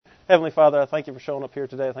Heavenly Father, I thank you for showing up here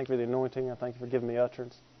today. I thank you for the anointing. I thank you for giving me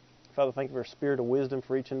utterance. Father, thank you for a spirit of wisdom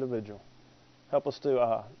for each individual. Help us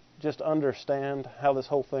to just understand how this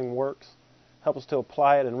whole thing works. Help us to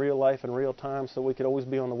apply it in real life in real time so we could always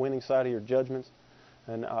be on the winning side of your judgments.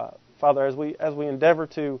 And Father, as we endeavor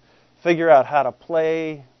to figure out how to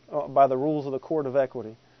play by the rules of the court of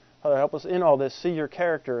equity, Father, help us in all this see your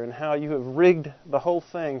character and how you have rigged the whole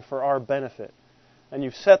thing for our benefit. And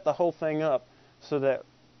you've set the whole thing up so that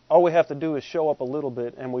all we have to do is show up a little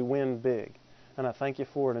bit and we win big. And I thank you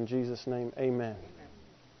for it in Jesus' name. Amen.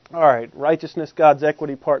 All right, Righteousness, God's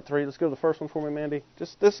Equity, Part 3. Let's go to the first one for me, Mandy.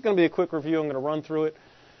 This is going to be a quick review. I'm going to run through it.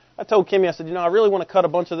 I told Kimmy, I said, I really want to cut a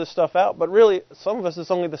bunch of this stuff out, but really, some of us,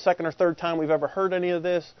 it's only the second or third time we've ever heard any of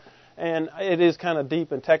this, and it is kind of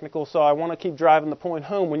deep and technical, so I want to keep driving the point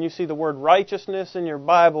home. When you see the word righteousness in your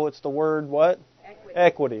Bible, it's the word what?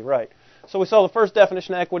 Equity, right. So we saw the first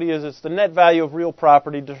definition of equity is it's the net value of real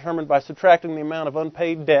property determined by subtracting the amount of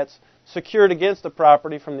unpaid debts secured against the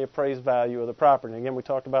property from the appraised value of the property. And again, we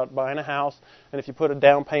talked about buying a house, and if you put a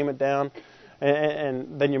down payment down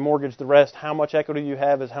and then you mortgage the rest, how much equity you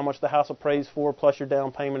have is how much the house appraised for, plus your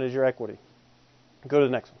down payment is your equity. Go to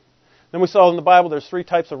the next one. Then we saw in the Bible there's three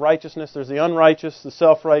types of righteousness. There's the unrighteous, the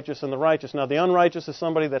self-righteous, and the righteous. Now, the unrighteous is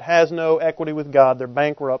somebody that has no equity with God. They're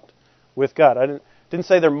bankrupt with God. I didn't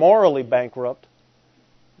say they're morally bankrupt,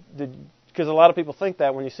 because a lot of people think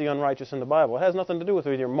that when you see unrighteous in the Bible. It has nothing to do with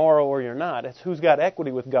whether you're moral or you're not. It's who's got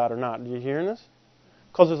equity with God or not. Are you hearing this?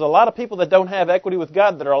 Because there's a lot of people that don't have equity with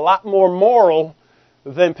God that are a lot more moral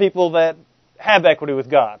than people that have equity with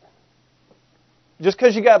God. Just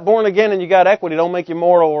because you got born again and you got equity don't make you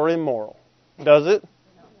moral or immoral, does it?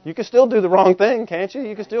 You can still do the wrong thing, can't you?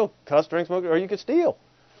 You can still cuss, drink, smoke, or you can steal.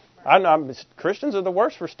 Christians are the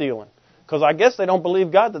worst for stealing. Because I guess they don't believe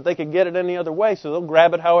God that they could get it any other way, so they'll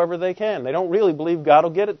grab it however they can. They don't really believe God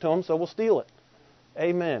will get it to them, so we'll steal it.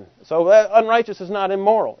 Amen. So unrighteous is not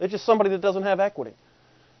immoral. It's just somebody that doesn't have equity.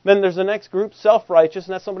 Then there's the next group, self-righteous,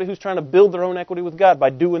 and that's somebody who's trying to build their own equity with God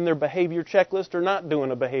by doing their behavior checklist or not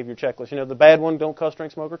doing a behavior checklist. The bad one, don't cuss,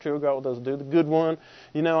 drink, smoke, or chew. God doesn't do. The good one,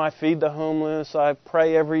 I feed the homeless, I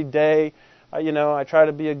pray every day, I try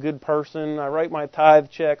to be a good person, I write my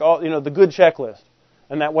tithe check, the good checklist.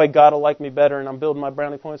 And that way God will like me better and I'm building my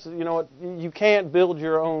brownie points. You know what? You can't build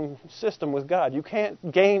your own system with God. You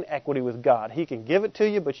can't gain equity with God. He can give it to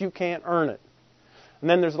you, but you can't earn it. And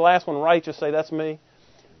then there's the last one, righteous. Say, that's me.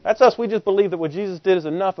 That's us. We just believe that what Jesus did is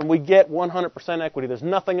enough and we get 100% equity. There's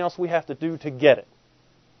nothing else we have to do to get it.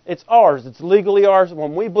 It's ours. It's legally ours.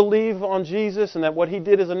 When we believe on Jesus and that what He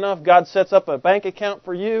did is enough, God sets up a bank account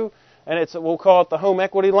for you, and we'll call it the home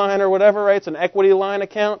equity line or whatever, right? It's an equity line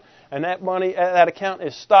account. And that money, that account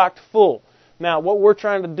is stocked full. Now, what we're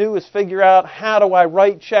trying to do is figure out how do I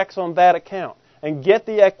write checks on that account and get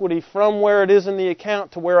the equity from where it is in the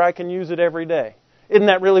account to where I can use it every day. Isn't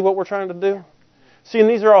that really what we're trying to do? See, and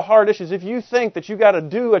these are all hard issues. If you think that you got to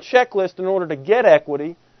do a checklist in order to get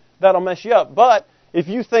equity, that'll mess you up. But if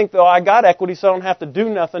you think, though, I got equity so I don't have to do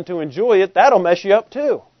nothing to enjoy it, that'll mess you up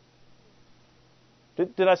too.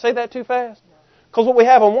 Did I say that too fast? Because what we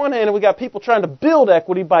have on one hand, we got people trying to build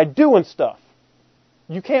equity by doing stuff.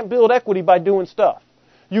 You can't build equity by doing stuff.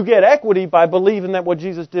 You get equity by believing that what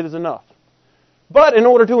Jesus did is enough. But in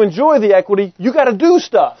order to enjoy the equity, you got to do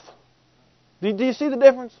stuff. Do you see the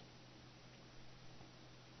difference?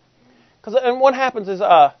 And what happens is,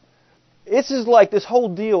 this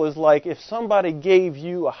whole deal is like if somebody gave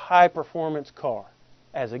you a high-performance car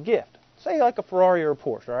as a gift. Say like a Ferrari or a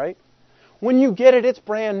Porsche, all right? When you get it, it's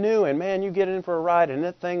brand new, and man, you get in for a ride, and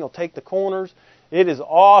that thing will take the corners. It is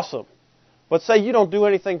awesome. But say you don't do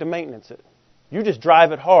anything to maintenance it. You just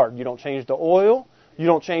drive it hard. You don't change the oil. You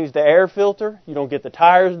don't change the air filter. You don't get the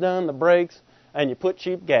tires done, the brakes, and you put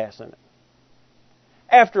cheap gas in it.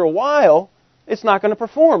 After a while, it's not going to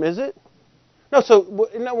perform, is it? No, so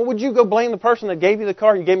would you go blame the person that gave you the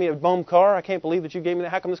car? You gave me a bum car. I can't believe that you gave me that.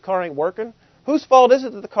 How come this car ain't working? Whose fault is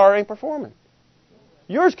it that the car ain't performing?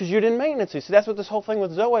 Yours, because you didn't maintenance it. See, that's what this whole thing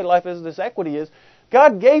with Zoe life is, this equity is.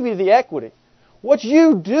 God gave you the equity. What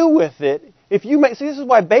you do with it, this is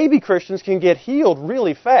why baby Christians can get healed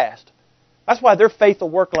really fast. That's why their faith will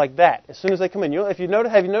work like that as soon as they come in. Have you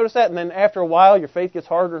noticed that? And then after a while, your faith gets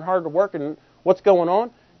harder and harder to work, and what's going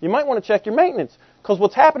on? You might want to check your maintenance. Because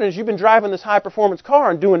what's happening is you've been driving this high-performance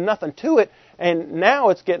car and doing nothing to it, and now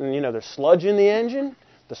it's getting, there's sludge in the engine.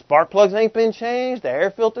 The spark plugs ain't been changed, the air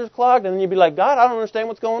filter's clogged, and then you'd be like, God, I don't understand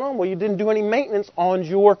what's going on. Well, you didn't do any maintenance on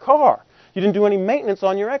your car. You didn't do any maintenance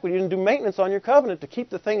on your equity. You didn't do maintenance on your covenant to keep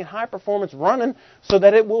the thing in high performance running so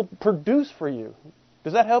that it will produce for you.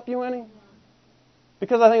 Does that help you any?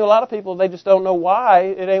 Because I think a lot of people, they just don't know why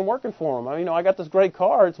it ain't working for them. I got this great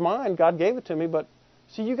car. It's mine. God gave it to me. But,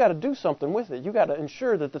 see, you got to do something with it. You got to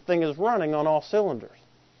ensure that the thing is running on all cylinders.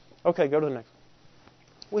 Okay, go to the next one.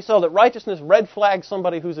 We saw that righteousness red flags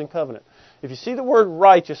somebody who's in covenant. If you see the word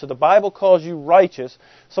righteous, if the Bible calls you righteous,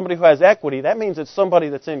 somebody who has equity, that means it's somebody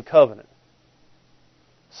that's in covenant.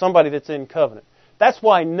 Somebody that's in covenant. That's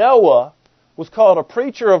why Noah was called a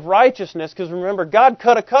preacher of righteousness, because remember, God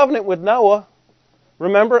cut a covenant with Noah,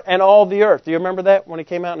 remember, and all the earth. Do you remember that when he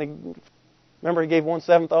came out and he gave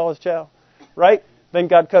 1/7 all his chow? Right? Then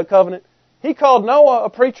God cut covenant. He called Noah a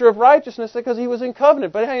preacher of righteousness because he was in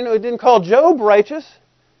covenant. But he didn't call Job righteous.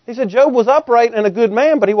 He said Job was upright and a good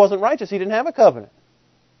man, but he wasn't righteous. He didn't have a covenant.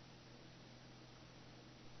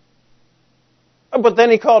 But then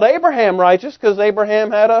he called Abraham righteous because Abraham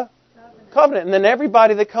had a covenant. And then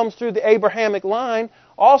everybody that comes through the Abrahamic line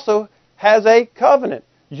also has a covenant.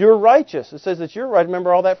 You're righteous. It says that you're right.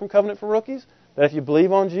 Remember all that from Covenant for Rookies? That if you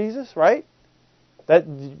believe on Jesus, right? That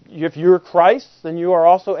if you're Christ, then you are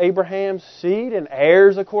also Abraham's seed and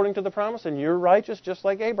heirs according to the promise, and you're righteous just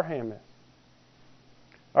like Abraham is.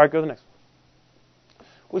 All right, go to the next one.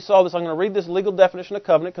 We saw this. I'm going to read this legal definition of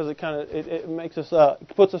covenant because it makes us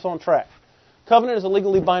puts us on track. Covenant is a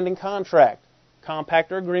legally binding contract,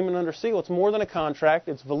 compact or agreement under seal. It's more than a contract.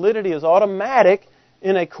 Its validity is automatic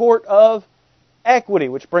in a court of equity,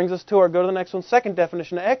 which brings us to go to the next one. Second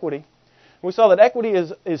definition of equity. We saw that equity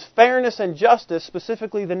is fairness and justice,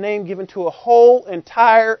 specifically the name given to a whole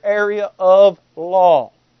entire area of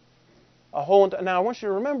law. Now I want you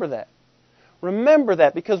to remember that. Remember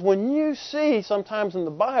that, because when you see sometimes in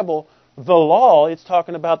the Bible the law, it's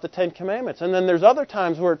talking about the Ten Commandments. And then there's other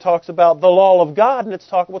times where it talks about the law of God, and it's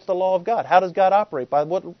talking, what's the law of God? How does God operate? By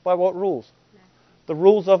what rules? The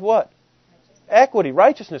rules of what? Equity,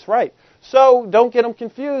 righteousness, right. So don't get them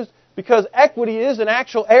confused, because equity is an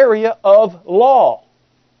actual area of law.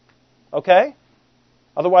 Okay?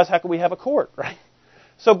 Otherwise, how can we have a court, right?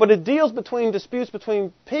 So, but it deals between disputes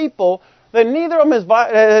between people that neither of them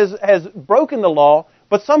has broken the law,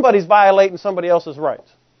 but somebody's violating somebody else's rights.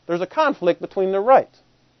 There's a conflict between their rights.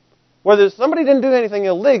 Whether somebody didn't do anything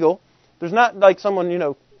illegal, there's not like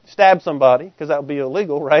someone, stabbed somebody, because that would be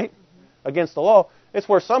illegal, right? Against the law. It's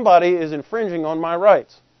where somebody is infringing on my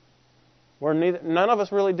rights. Where none of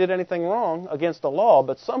us really did anything wrong against the law,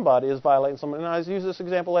 but somebody is violating somebody. And I used this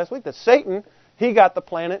example last week, that Satan, he got the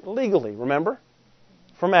planet legally, remember?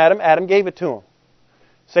 From Adam. Adam gave it to him.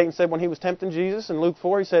 Satan said when he was tempting Jesus in Luke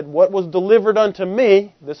 4, he said, what was delivered unto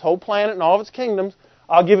me, this whole planet and all of its kingdoms,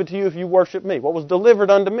 I'll give it to you if you worship me. What was delivered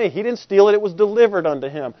unto me? He didn't steal it, it was delivered unto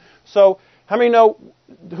him. So, how many know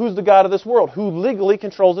who's the God of this world? Who legally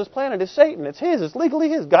controls this planet is Satan. It's his. It's legally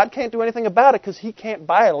his. God can't do anything about it because he can't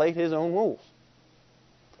violate his own rules.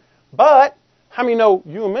 But, how many know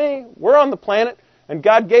you and me, we're on the planet, and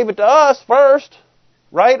God gave it to us first,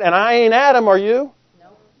 right? And I ain't Adam, are you? No.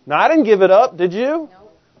 No, I didn't give it up, did you? No.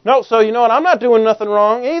 No, so you know what? I'm not doing nothing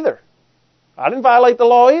wrong either. I didn't violate the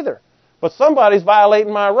law either. But somebody's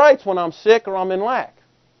violating my rights when I'm sick or I'm in lack.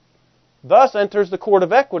 Thus enters the court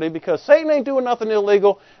of equity, because Satan ain't doing nothing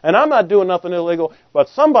illegal and I'm not doing nothing illegal, but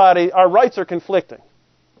our rights are conflicting.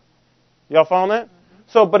 Y'all following that? Mm-hmm.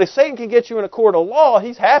 So, but if Satan can get you in a court of law,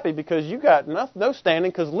 he's happy because you got no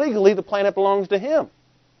standing, because legally the planet belongs to him.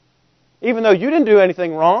 Even though you didn't do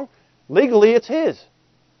anything wrong, legally it's his.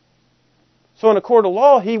 So in a court of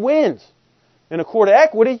law, he wins. In a court of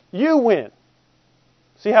equity, you win.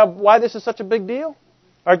 See why this is such a big deal? All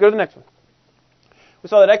right, go to the next one. We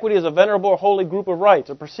saw that equity is a venerable or holy group of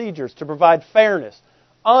rights or procedures to provide fairness,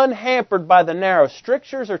 unhampered by the narrow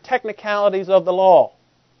strictures or technicalities of the law.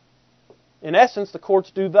 In essence, the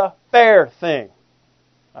courts do the fair thing.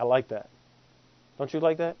 I like that. Don't you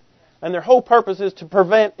like that? And their whole purpose is to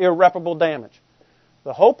prevent irreparable damage.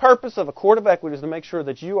 The whole purpose of a court of equity is to make sure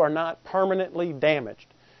that you are not permanently damaged.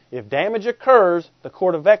 If damage occurs, the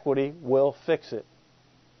court of equity will fix it.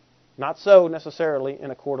 Not so necessarily in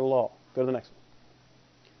a court of law. Go to the next one.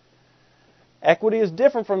 Equity is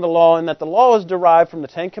different from the law in that the law is derived from the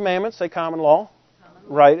Ten Commandments, say common law.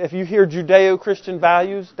 Right? If you hear Judeo-Christian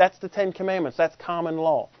values, that's the Ten Commandments. That's common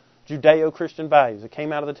law. Judeo-Christian values. It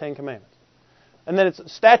came out of the Ten Commandments. And then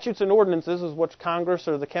it's statutes and ordinances is what Congress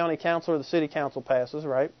or the county council or the city council passes,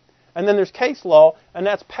 right? And then there's case law, and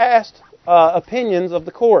that's past opinions of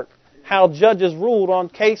the court. How judges ruled on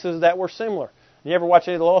cases that were similar. You ever watch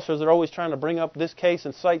any of the law shows, they're always trying to bring up this case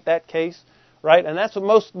and cite that case, right? And that's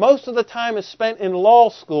what most of the time is spent in law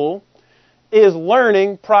school, is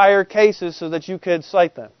learning prior cases so that you could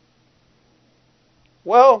cite them.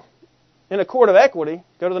 Well, in a court of equity,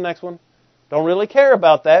 go to the next one, don't really care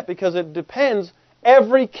about that because it depends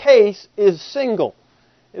every case is single.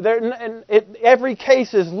 Every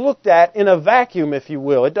case is looked at in a vacuum, if you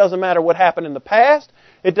will. It doesn't matter what happened in the past.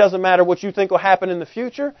 It doesn't matter what you think will happen in the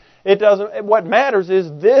future. What matters is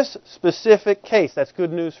this specific case. That's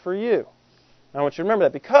good news for you. I want you to remember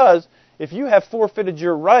that, because if you have forfeited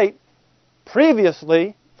your right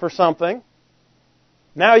previously for something,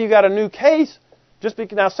 now you got a new case.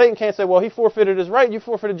 Now Satan can't say, well, he forfeited his right. You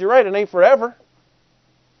forfeited your right. It ain't forever.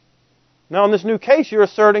 Now, in this new case, you're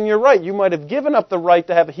asserting your right. You might have given up the right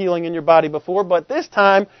to have healing in your body before, but this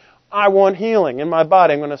time, I want healing in my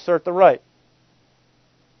body. I'm going to assert the right.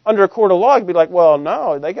 Under a court of law, it'd be like, well,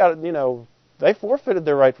 no, they forfeited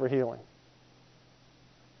their right for healing.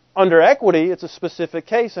 Under equity, it's a specific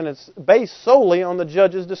case, and it's based solely on the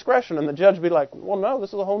judge's discretion. And the judge would be like, well, no,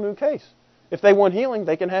 this is a whole new case. If they want healing,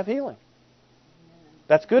 they can have healing.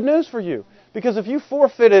 That's good news for you. Because if you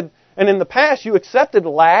forfeited, and in the past you accepted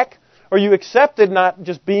lack, or you accepted not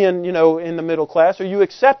just being, in the middle class, or you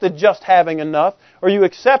accepted just having enough, or you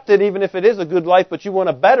accepted even if it is a good life, but you want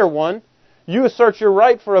a better one, you assert your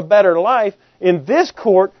right for a better life. In this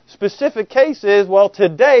court, specific case is, well,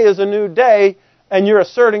 today is a new day, and you're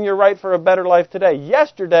asserting your right for a better life today.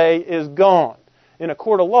 Yesterday is gone. In a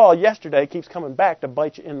court of law, yesterday keeps coming back to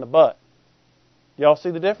bite you in the butt. Y'all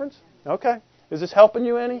see the difference? Okay. Is this helping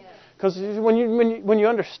you any? Because when you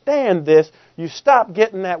understand this, you stop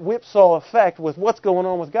getting that whipsaw effect with what's going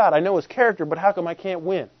on with God. I know His character, but how come I can't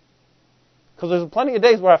win? Because there's plenty of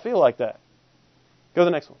days where I feel like that. Go to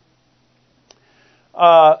the next one.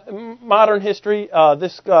 Modern history,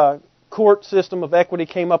 this court system of equity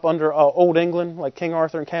came up under Old England, like King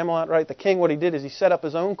Arthur and Camelot, right? The king, what he did is he set up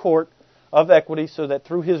his own court of equity so that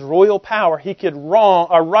through his royal power he could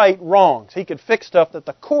right wrongs. He could fix stuff that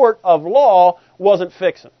the court of law wasn't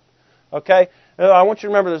fixing. Okay? I want you to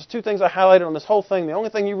remember there's two things I highlighted on this whole thing. The only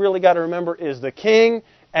thing you really got to remember is the king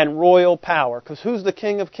and royal power. Because who's the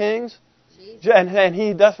King of Kings? And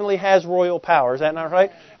he definitely has royal power. Is that not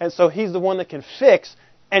right? And so he's the one that can fix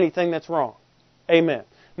anything that's wrong. Amen.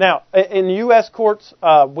 Now, in the U.S. courts,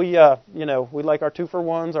 we like our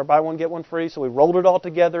 2-for-1s, our buy one, get one free, so we rolled it all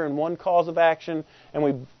together in one cause of action, and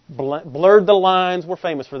we blurred the lines. We're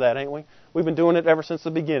famous for that, ain't we? We've been doing it ever since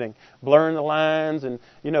the beginning, blurring the lines, and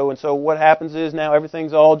so what happens is now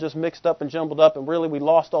everything's all just mixed up and jumbled up, and really we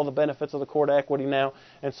lost all the benefits of the court of equity now,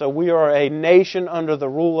 and so we are a nation under the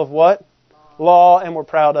rule of what? Law, and we're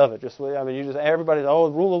proud of it. Everybody's,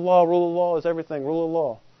 rule of law is everything, rule of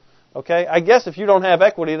law. Okay? I guess if you don't have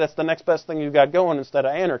equity, that's the next best thing you've got going instead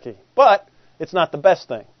of anarchy. But it's not the best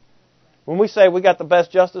thing. When we say we got the best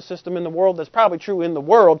justice system in the world, that's probably true in the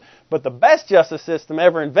world, but the best justice system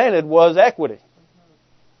ever invented was equity.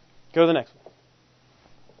 Go to the next one.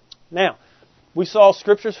 Now, we saw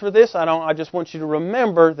scriptures for this. I just want you to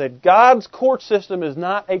remember that God's court system is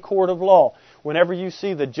not a court of law. Whenever you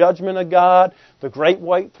see the judgment of God, the great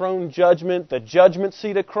white throne judgment, the judgment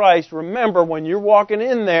seat of Christ, remember when you're walking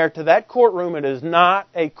in there to that courtroom, it is not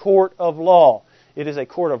a court of law. It is a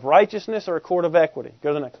court of righteousness or a court of equity.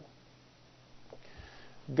 Go to the next one.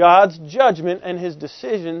 God's judgment and His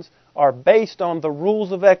decisions are based on the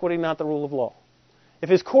rules of equity, not the rule of law. If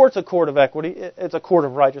His court's a court of equity, it's a court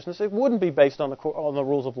of righteousness, it wouldn't be based on the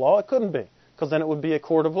rules of law. It couldn't be, because then it would be a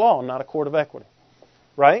court of law, not a court of equity.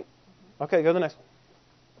 Right? Okay, go to the next one.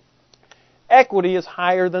 Equity is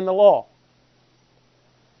higher than the law.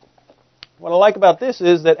 What I like about this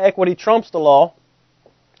is that equity trumps the law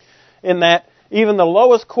in that even the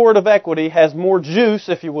lowest court of equity has more juice,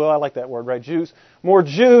 if you will, I like that word, right, juice, more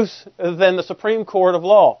juice than the Supreme Court of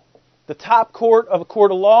law. The top court of a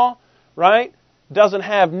court of law, right, doesn't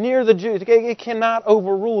have near the juice. It cannot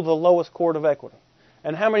overrule the lowest court of equity.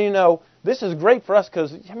 And how many know this is great for us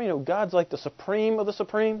because how many know God's like the supreme of the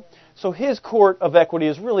supreme? So His court of equity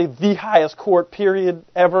is really the highest court period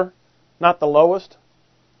ever, not the lowest.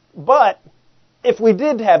 But if we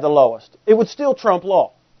did have the lowest, it would still trump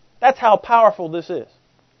law. That's how powerful this is.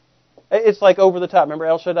 It's like over the top. Remember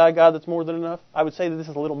El Shaddai, God that's more than enough? I would say that this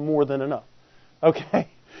is a little more than enough. Okay,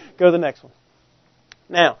 go to the next one.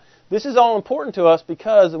 Now, this is all important to us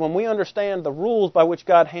because when we understand the rules by which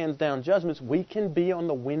God hands down judgments, we can be on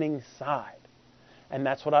the winning side. And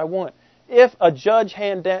that's what I want. If a judge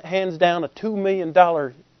hands down a $2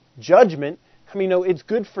 million judgment, it's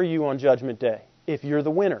good for you on Judgment Day if you're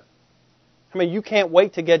the winner. You can't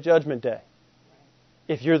wait to get Judgment Day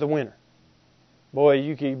if you're the winner. Boy,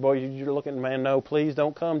 you're looking, man, no, please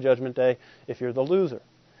don't come Judgment Day if you're the loser.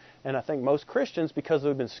 And I think most Christians, because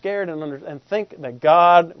they've been scared and think that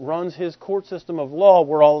God runs His court system of law,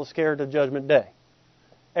 we're all scared of Judgment Day.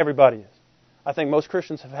 Everybody is. I think most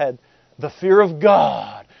Christians have had the fear of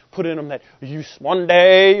God put in them that, one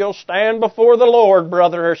day you'll stand before the Lord,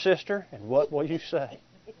 brother or sister, and what will you say?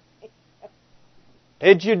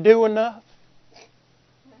 Did you do enough?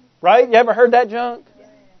 Right? You ever heard that junk?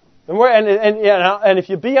 And if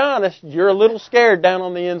you be honest, you're a little scared down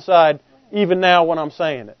on the inside, even now when I'm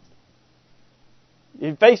saying it.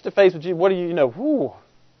 You're face to face with you, what do you know? Whew.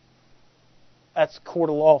 That's court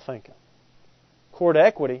of law thinking. Court of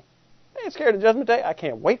equity. I ain't scared of Judgment Day. I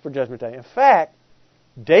can't wait for Judgment Day. In fact,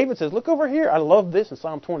 David says, look over here. I love this in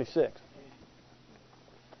Psalm 26.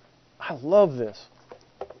 I love this.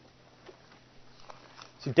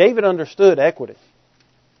 See, David understood equity.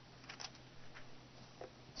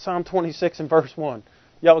 Psalm 26 and verse 1.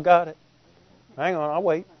 Y'all got it? Hang on, I'll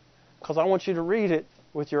wait. Because I want you to read it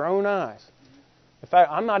with your own eyes. In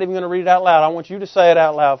fact, I'm not even going to read it out loud. I want you to say it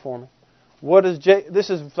out loud for me. This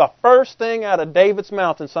is the first thing out of David's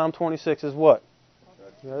mouth in Psalm 26 is what?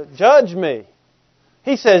 Judge me.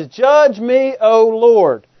 He says, judge me, O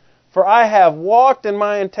Lord, for I have walked in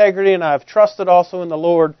my integrity and I have trusted also in the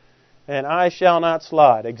Lord, and I shall not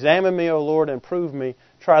slide. Examine me, O Lord, and prove me.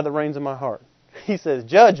 Try the reins of my heart. He says,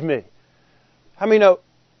 judge me. How many know?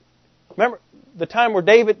 Remember the time where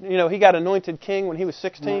David, he got anointed king when he was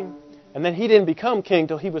 16, and then he didn't become king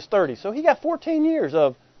till he was 30. So he got 14 years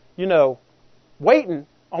of, waiting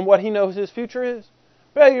on what he knows his future is.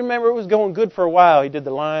 Well, you remember it was going good for a while. He did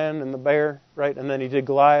the lion and the bear, right? And then he did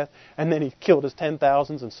Goliath. And then he killed his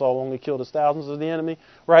 10,000s, and Saul only killed his thousands of the enemy,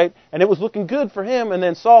 right? And it was looking good for him. And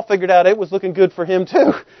then Saul figured out it was looking good for him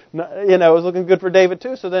too. It was looking good for David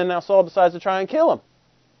too. So then now Saul decides to try and kill him.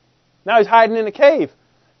 Now he's hiding in a cave.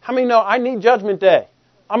 How many know I need Judgment Day?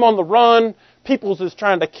 I'm on the run. Peoples is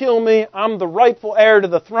trying to kill me. I'm the rightful heir to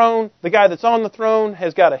the throne. The guy that's on the throne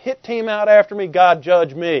has got a hit team out after me. God,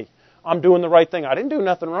 judge me. I'm doing the right thing. I didn't do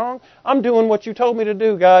nothing wrong. I'm doing what you told me to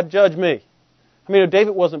do. God, judge me.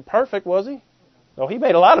 David wasn't perfect, was he? No, he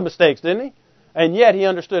made a lot of mistakes, didn't he? And yet he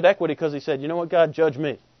understood equity because he said, you know what, God, judge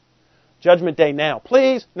me. Judgment Day now.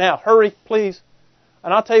 Please, now, hurry, please.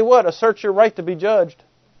 And I'll tell you what, assert your right to be judged.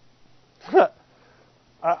 Because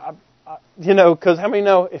how many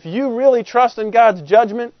know, if you really trust in God's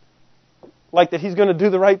judgment, like that He's going to do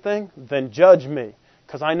the right thing, then judge me.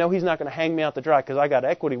 Because I know He's not going to hang me out to dry because I got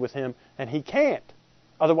equity with Him, and He can't.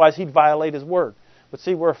 Otherwise, He'd violate His word. But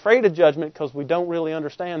see, we're afraid of judgment because we don't really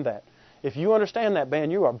understand that. If you understand that,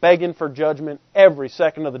 man, you are begging for judgment every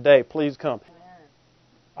second of the day. Please come.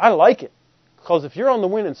 I like it. Because if you're on the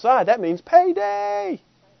winning side, that means payday.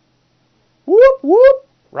 Whoop, whoop.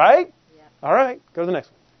 Right? Yeah. All right, go to the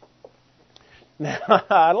next one. Now,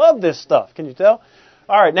 I love this stuff. Can you tell?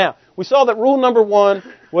 All right, now, we saw that rule number 1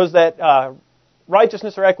 was that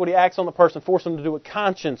righteousness or equity acts on the person, force them to do what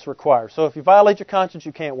conscience requires. So if you violate your conscience,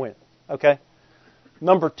 you can't win. Okay?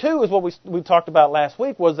 Number 2 is what we talked about last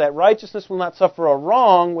week, was that righteousness will not suffer a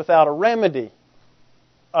wrong without a remedy,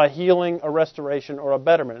 a healing, a restoration, or a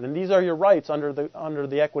betterment. And these are your rights under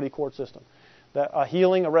the equity court system. A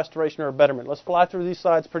healing, a restoration, or a betterment. Let's fly through these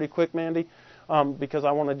slides pretty quick, Mandy. Because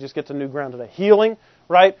I want to just get to new ground today. Healing,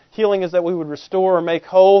 right? Healing is that we would restore or make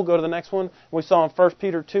whole. Go to the next one. We saw in 1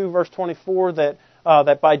 Peter 2, verse 24, that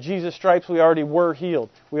by Jesus' stripes we already were healed.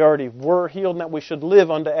 We already were healed, and that we should live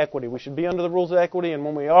under equity. We should be under the rules of equity, and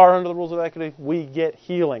when we are under the rules of equity, we get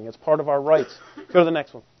healing. It's part of our rights. Go to the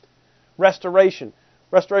next one. Restoration.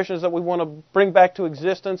 Restoration is that we want to bring back to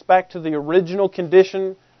existence, back to the original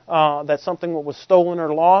condition that something was stolen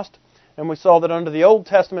or lost. And we saw that under the Old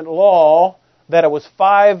Testament law, that it was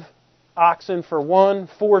 5 oxen for 1,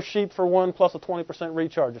 4 sheep for 1, plus a 20%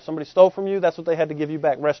 recharge. If somebody stole from you, that's what they had to give you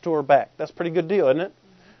back, restore back. That's a pretty good deal, isn't it?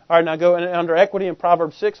 All right, now go under equity in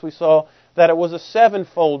Proverbs 6, we saw that it was a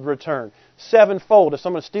 7-fold return. 7-fold. If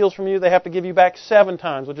someone steals from you, they have to give you back 7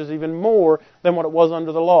 times, which is even more than what it was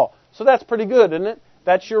under the law. So that's pretty good, isn't it?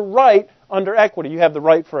 That's your right under equity. You have the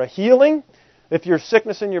right for a healing. If you're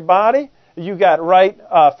sickness in your body, you got right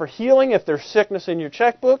for healing. If there's sickness in your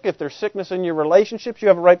checkbook, if there's sickness in your relationships, you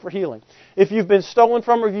have a right for healing. If you've been stolen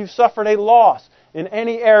from or if you've suffered a loss in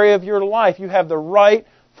any area of your life, you have the right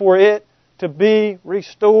for it to be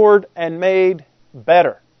restored and made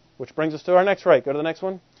better. Which brings us to our next right. Go to the next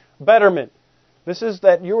one. Betterment. This is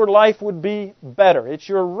that your life would be better. It's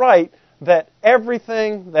your right that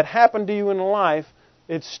everything that happened to you in life,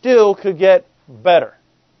 it still could get better.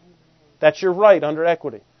 That's your right under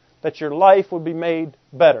equity. That your life would be made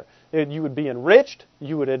better. You would be enriched,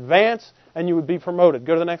 you would advance, and you would be promoted.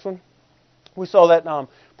 Go to the next one. We saw that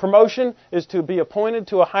promotion is to be appointed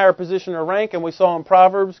to a higher position or rank, and we saw in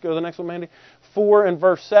Proverbs, go to the next one, Mandy, 4 and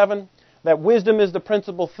verse 7, that wisdom is the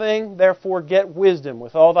principal thing, therefore get wisdom.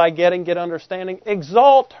 With all thy getting, get understanding.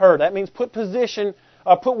 Exalt her. That means put position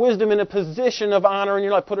Put wisdom in a position of honor in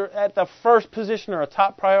your life. Put her at the first position or a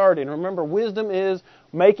top priority. And remember, wisdom is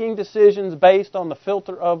making decisions based on the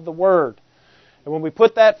filter of the Word. And when we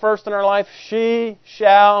put that first in our life, she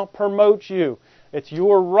shall promote you. It's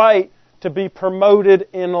your right to be promoted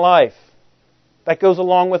in life. That goes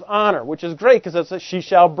along with honor, which is great because it says, she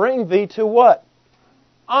shall bring thee to what?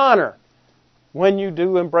 Honor. When you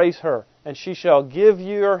do embrace her. And she shall give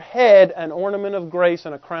your head an ornament of grace,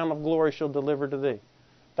 and a crown of glory shall deliver to thee.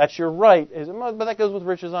 That's your right. But that goes with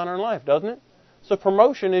riches, honor, and life, doesn't it? So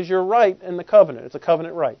promotion is your right in the covenant. It's a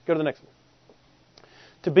covenant right. Go to the next one.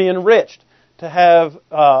 To be enriched.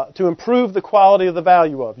 To improve the quality of the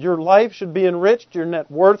value of. Your life should be enriched. Your net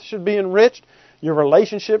worth should be enriched. Your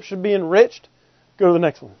relationship should be enriched. Go to the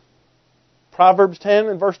next one. Proverbs 10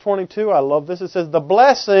 and verse 22. I love this. It says, the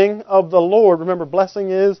blessing of the Lord. Remember,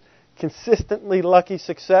 blessing is consistently lucky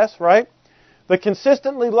success, right? The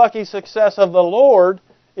consistently lucky success of the Lord,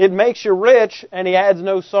 it makes you rich and He adds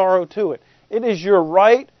no sorrow to it. It is your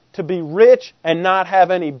right to be rich and not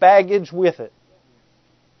have any baggage with it.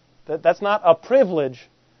 That's not a privilege.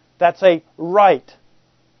 That's a right.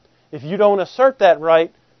 If you don't assert that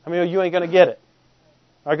right, you ain't going to get it.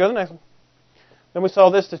 All right, go to the next one. Then we saw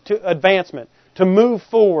this to advancement, to move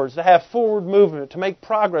forwards, to have forward movement, to make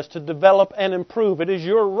progress, to develop and improve. It is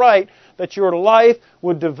your right that your life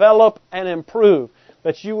would develop and improve,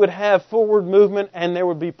 that you would have forward movement and there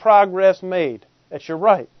would be progress made. That's your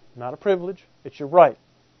right, not a privilege. It's your right.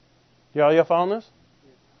 Y'all following this?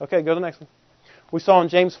 Okay, go to the next one. We saw in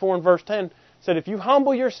James 4 and verse 10, said, if you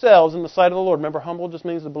humble yourselves in the sight of the Lord, remember, humble just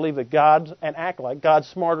means to believe that God's and act like God's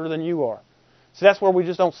smarter than you are. So that's where we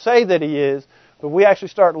just don't say that He is, but we actually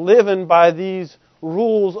start living by these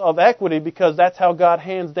rules of equity because that's how God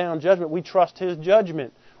hands down judgment. We trust His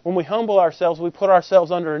judgment. When we humble ourselves, we put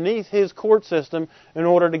ourselves underneath His court system in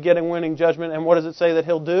order to get a winning judgment. And what does it say that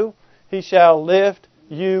He'll do? He shall lift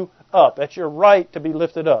you up. That's your right to be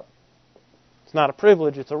lifted up. It's not a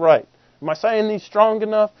privilege, it's a right. Am I saying these strong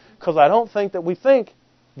enough? Because I don't think that we think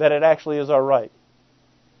that it actually is our right.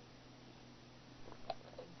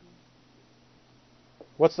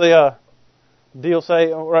 What's the deal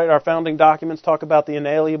say? Right, our founding documents talk about the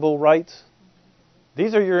inalienable rights.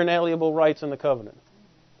 These are your inalienable rights in the covenant.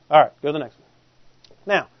 All right, go to the next one.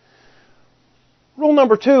 Now, rule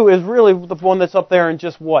number 2 is really the one that's up there in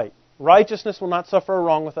just white. Righteousness will not suffer a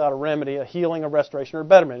wrong without a remedy, a healing, a restoration, or a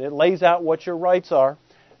betterment. It lays out what your rights are.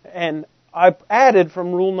 And I added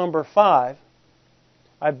from rule number 5,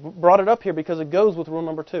 I brought it up here because it goes with rule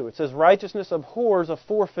number 2. It says, righteousness abhors a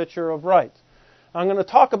forfeiture of rights. I'm going to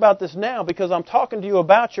talk about this now because I'm talking to you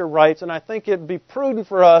about your rights, and I think it'd be prudent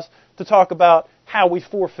for us to talk about how we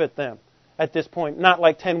forfeit them at this point, not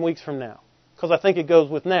like 10 weeks from now, because I think it goes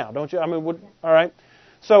with now, don't you? All right?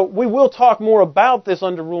 So we will talk more about this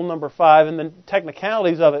under rule number 5 and the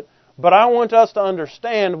technicalities of it, but I want us to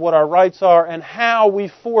understand what our rights are and how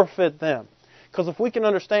we forfeit them. Because if we can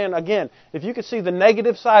understand, again, if you can see the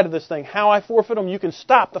negative side of this thing, how I forfeit them, you can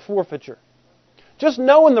stop the forfeiture. Just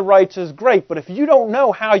knowing the rights is great, but if you don't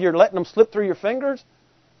know how you're letting them slip through your fingers,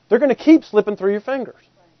 they're going to keep slipping through your fingers.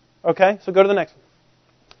 Okay, so go to the next one.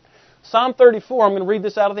 Psalm 34, I'm going to read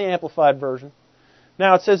this out of the Amplified Version.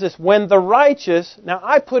 Now it says this, when the righteous, now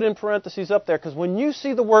I put in parentheses up there because when you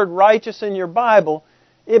see the word righteous in your Bible,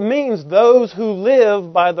 it means those who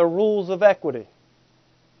live by the rules of equity.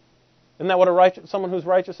 Isn't that what someone who's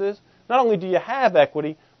righteous is? Not only do you have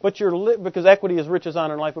equity, but because equity is riches,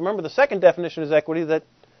 honor, and life. Remember, the second definition is equity, that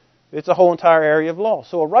it's a whole entire area of law.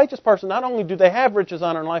 So a righteous person, not only do they have riches,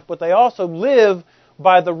 honor, and life, but they also live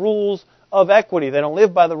by the rules of equity. They don't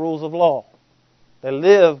live by the rules of law. They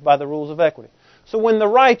live by the rules of equity. So when the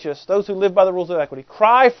righteous, those who live by the rules of equity,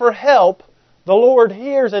 cry for help, the Lord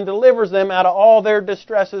hears and delivers them out of all their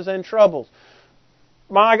distresses and troubles.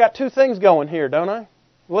 I got 2 things going here, don't I?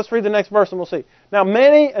 Well, let's read the next verse and we'll see. Now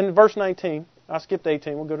many, in verse 19, I skipped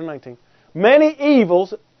 18, we'll go to 19. Many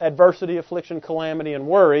evils, adversity, affliction, calamity, and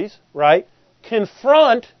worries, right,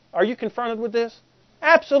 confront, are you confronted with this?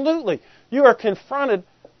 Absolutely. You are confronted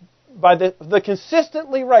by the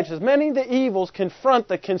consistently righteous. Many of the evils confront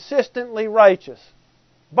the consistently righteous.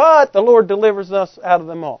 But the Lord delivers us out of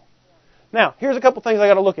them all. Now, here's a couple things I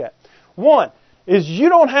got to look at. One is you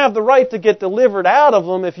don't have the right to get delivered out of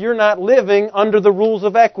them if you're not living under the rules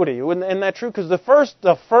of equity. Isn't that true? Because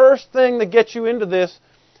the first thing that gets you into this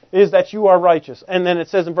is that you are righteous. And then it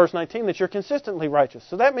says in verse 19 that you're consistently righteous.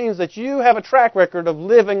 So that means that you have a track record of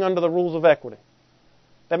living under the rules of equity.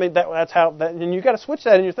 That's how. And you got to switch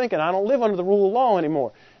that in your thinking. I don't live under the rule of law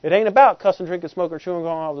anymore. It ain't about cussing, drinking, smoking, or chewing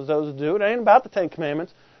gum, all those who do. It ain't about the 10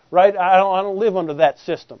 Commandments, right? I don't live under that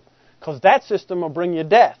system. Because that system will bring you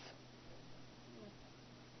death.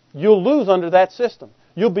 You'll lose under that system.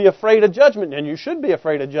 You'll be afraid of judgment, and you should be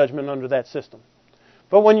afraid of judgment under that system.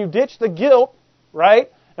 But when you ditch the guilt, right,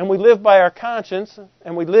 and we live by our conscience,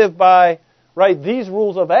 and we live by, right, these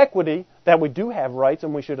rules of equity, that we do have rights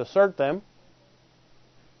and we should assert them,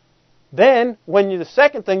 then the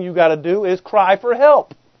second thing you got to do is cry for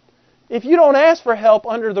help. If you don't ask for help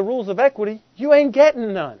under the rules of equity, you ain't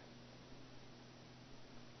getting none.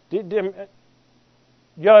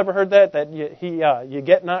 Y'all ever heard that? That you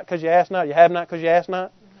get not because you ask not, you have not because you ask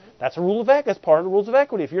not? That's a rule of equity. That's part of the rules of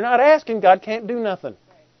equity. If you're not asking, God can't do nothing.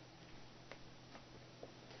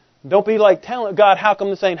 Don't be like telling God, how come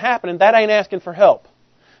this ain't happening? That ain't asking for help.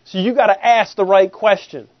 So you got to ask the right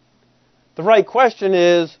question. The right question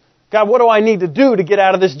is, God, what do I need to do to get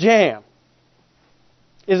out of this jam?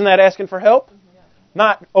 Isn't that asking for help?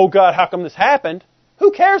 Not, oh God, how come this happened?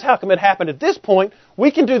 Who cares how come it happened at this point?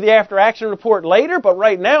 We can do the after action report later, but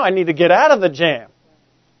right now I need to get out of the jam.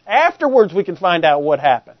 Afterwards we can find out what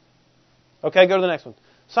happened. Okay, go to the next one.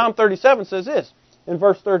 Psalm 37 says this. In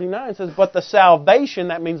verse 39 it says, but the salvation,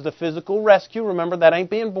 that means the physical rescue. Remember, that ain't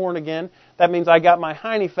being born again. That means I got my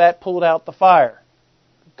hiney fat pulled out the fire.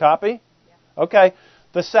 Copy? Okay.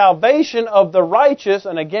 The salvation of the righteous,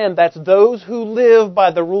 and again, that's those who live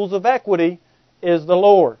by the rules of equity, is the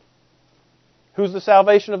Lord. Who's the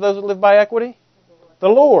salvation of those that live by equity? The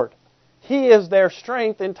Lord. He is their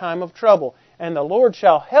strength in time of trouble. And the Lord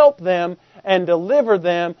shall help them and deliver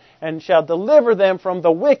them, and shall deliver them from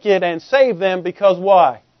the wicked and save them, because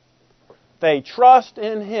why? They trust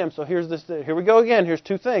in Him. So here we go again. Here's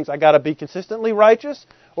two things. I got to be consistently righteous,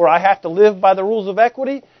 or I have to live by the rules of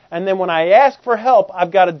equity. And then when I ask for help,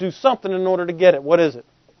 I've got to do something in order to get it. What is it?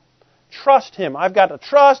 Trust Him. I've got to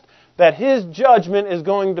trust that His judgment is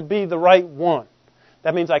going to be the right one.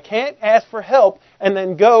 That means I can't ask for help and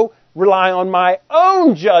then go rely on my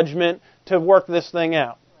own judgment to work this thing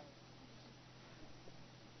out.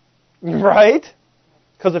 Right?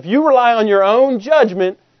 Because if you rely on your own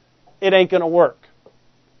judgment, it ain't going to work.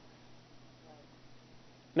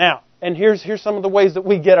 Now, and here's some of the ways that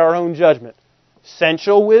we get our own judgment.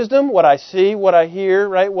 Sensual wisdom, what I see, what I hear,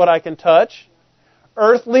 right, what I can touch.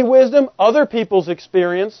 Earthly wisdom, other people's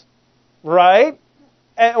experience, right?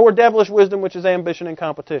 Or devilish wisdom, which is ambition and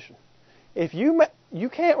competition. If you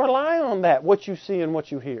can't rely on that, what you see and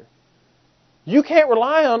what you hear. You can't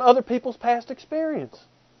rely on other people's past experience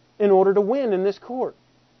in order to win in this court.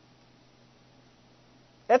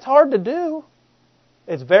 That's hard to do.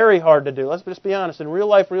 It's very hard to do. Let's just be honest. In real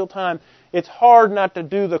life, real time, it's hard not to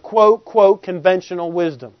do the quote conventional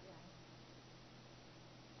wisdom.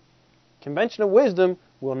 Conventional wisdom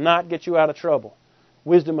will not get you out of trouble.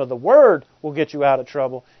 Wisdom of the Word will get you out of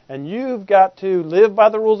trouble. And you've got to live by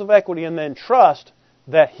the rules of equity and then trust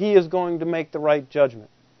that He is going to make the right judgment.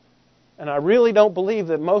 And I really don't believe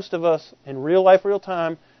that most of us in real life, real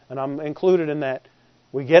time, and I'm included in that,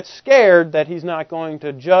 we get scared that He's not going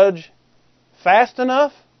to judge fast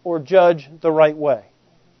enough or judge the right way.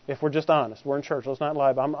 If we're just honest. We're in church. Let's not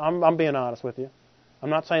lie. I'm being honest with you. I'm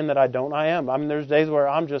not saying that I don't. I am. There's days where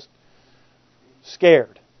I'm just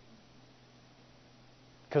scared.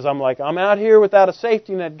 Because I'm like, I'm out here without a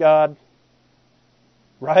safety net, God.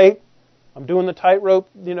 Right? I'm doing the tightrope,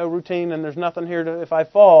 routine, and there's nothing here to, if I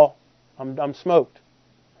fall, I'm smoked.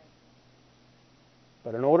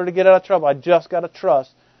 But in order to get out of trouble, I just got to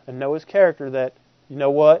trust and know His character that, you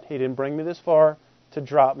know what? He didn't bring me this far to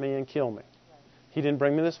drop me and kill me. He didn't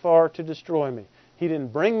bring me this far to destroy me. He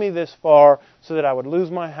didn't bring me this far so that I would lose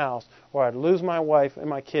my house, or I'd lose my wife and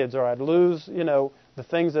my kids, or I'd lose, the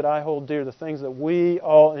things that I hold dear, the things that we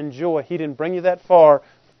all enjoy. He didn't bring you that far.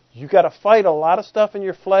 You got to fight a lot of stuff in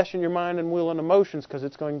your flesh and your mind and will and emotions, because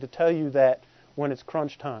it's going to tell you that when it's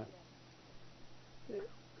crunch time.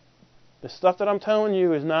 The stuff that I'm telling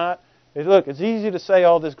you is not... Look, it's easy to say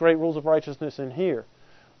all this great rules of righteousness in here.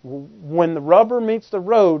 When the rubber meets the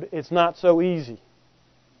road, it's not so easy.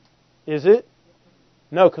 Is it?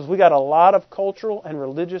 No, because we got a lot of cultural and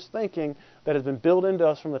religious thinking that has been built into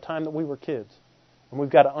us from the time that we were kids. And we've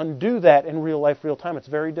got to undo that in real life, real time. It's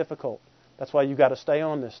very difficult. That's why you've got to stay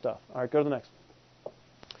on this stuff. All right, go to the next one.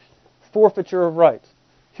 Forfeiture of rights.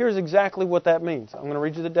 Here's exactly what that means. I'm going to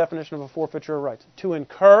read you the definition of a forfeiture of rights. To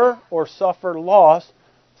incur or suffer loss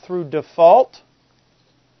through default,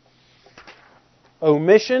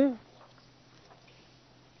 omission,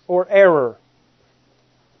 or error.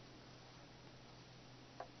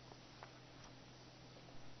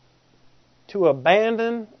 To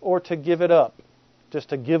abandon or to give it up. Just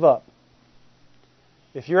to give up.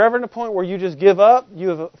 If you're ever in a point where you just give up, you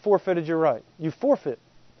have forfeited your right. You forfeit.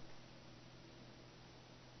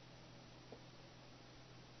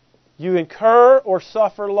 You incur or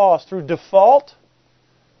suffer loss through default,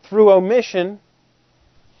 through omission,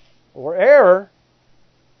 or error,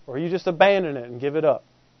 or you just abandon it and give it up.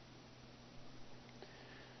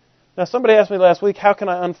 Now, somebody asked me last week, how can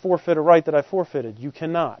I unforfeit a right that I forfeited? You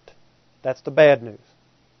cannot. That's the bad news.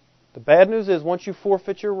 The bad news is once you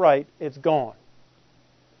forfeit your right, it's gone.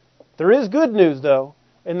 There is good news, though,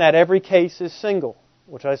 in that every case is single,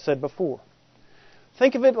 which I said before.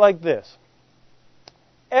 Think of it like this.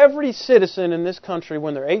 Every citizen in this country,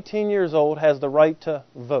 when they're 18 years old, has the right to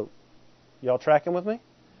vote. Y'all tracking with me?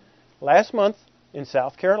 Last month in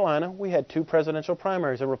South Carolina, we had 2 presidential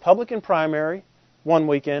primaries, a Republican primary one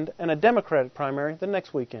weekend and a Democratic primary the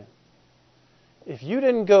next weekend. If you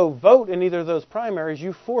didn't go vote in either of those primaries,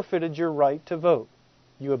 you forfeited your right to vote.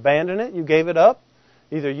 You abandoned it, you gave it up.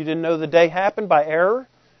 Either you didn't know the day happened by error,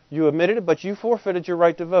 you omitted it, but you forfeited your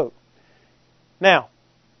right to vote. Now,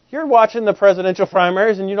 you're watching the presidential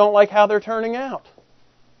primaries and you don't like how they're turning out.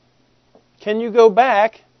 Can you go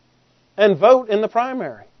back and vote in the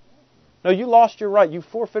primary? No, you lost your right. You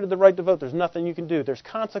forfeited the right to vote. There's nothing you can do. There's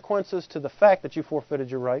consequences to the fact that you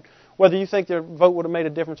forfeited your right, whether you think their vote would have made a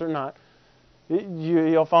difference or not.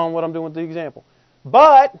 You'll follow what I'm doing with the example.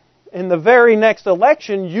 But in the very next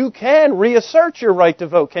election, you can reassert your right to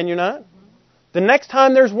vote, can you not? The next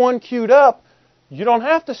time there's one queued up, you don't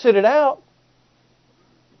have to sit it out.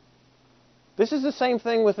 This is the same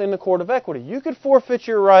thing within the court of equity. You could forfeit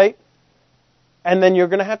your right, and then you're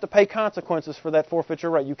going to have to pay consequences for that forfeiture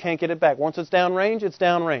right. You can't get it back. Once it's downrange, it's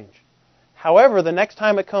downrange. However, the next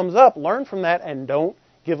time it comes up, learn from that and don't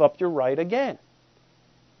give up your right again.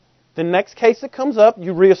 The next case that comes up,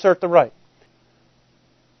 you reassert the right.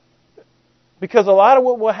 Because a lot of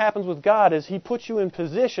what happens with God is He puts you in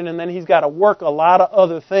position and then He's got to work a lot of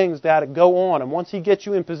other things that go on. And once He gets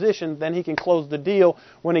you in position, then He can close the deal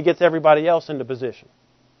when He gets everybody else into position.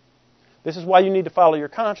 This is why you need to follow your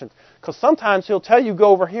conscience. Because sometimes He'll tell you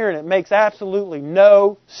go over here and it makes absolutely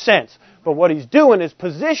no sense. But what He's doing is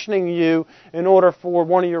positioning you in order for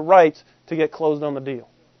one of your rights to get closed on the deal.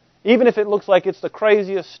 Even if it looks like it's the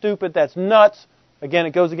craziest, stupid, that's nuts. Again,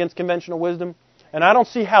 it goes against conventional wisdom. And I don't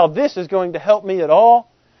see how this is going to help me at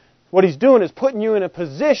all. What He's doing is putting you in a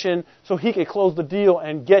position so He can close the deal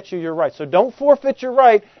and get you your right. So don't forfeit your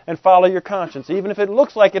right and follow your conscience. Even if it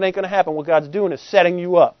looks like it ain't going to happen, what God's doing is setting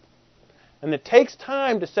you up. And it takes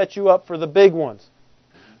time to set you up for the big ones.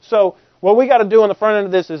 So what we got to do on the front end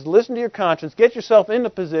of this is listen to your conscience, get yourself into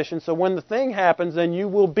position so when the thing happens, then you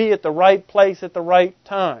will be at the right place at the right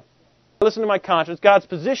time. Listen to my conscience. God's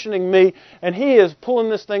positioning me, and He is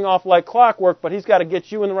pulling this thing off like clockwork, but He's got to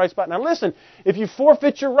get you in the right spot. Now listen, if you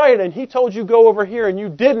forfeit your right and He told you go over here and you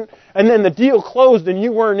didn't, and then the deal closed and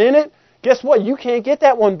you weren't in it, guess what? You can't get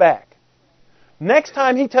that one back. Next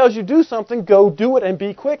time He tells you do something, go do it and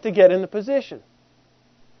be quick to get in the position.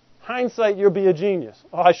 Hindsight, you'll be a genius.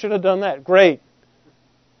 Oh, I should have done that. Great.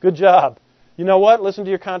 Good job. You know what? Listen to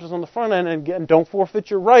your conscience on the front end and again, don't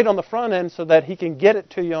forfeit your right on the front end so that He can get it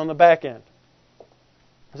to you on the back end.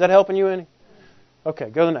 Is that helping you any?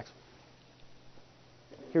 Okay, go to the next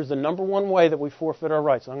one. Here's the number one way that we forfeit our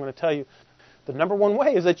rights. I'm going to tell you the number one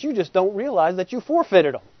way is that you just don't realize that you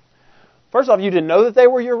forfeited them. First off, you didn't know that they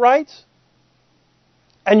were your rights,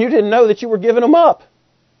 and you didn't know that you were giving them up.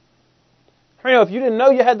 You know, if you didn't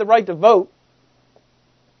know you had the right to vote,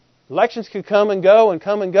 elections could come and go and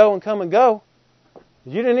come and go and come and go.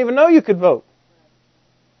 You didn't even know you could vote.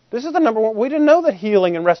 This is the number one. We didn't know that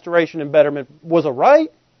healing and restoration and betterment was a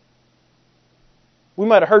right. We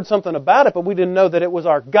might have heard something about it, but we didn't know that it was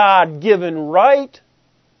our God-given right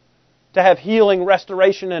to have healing,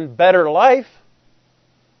 restoration, and better life.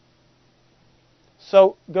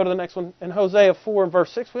 So, go to the next one. In Hosea 4 and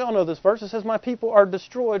verse 6, we all know this verse. It says, my people are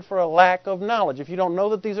destroyed for a lack of knowledge. If you don't know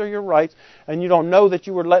that these are your rights, and you don't know that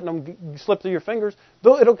you were letting them slip through your fingers,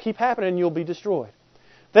 it'll keep happening and you'll be destroyed.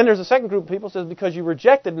 Then there's a second group of people that says, because you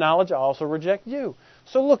rejected knowledge, I also reject you.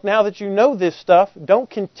 So look, now that you know this stuff, don't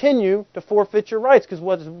continue to forfeit your rights. Because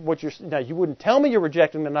now you wouldn't tell me you're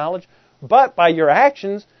rejecting the knowledge, but by your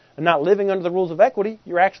actions and not living under the rules of equity,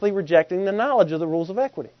 you're actually rejecting the knowledge of the rules of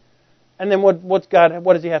equity. And then what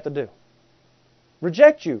does He have to do?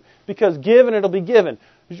 Reject you. Because give and it'll be given.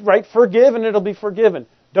 Right? Forgive and it'll be forgiven.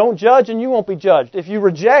 Don't judge and you won't be judged. If you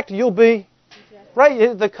reject, you'll be...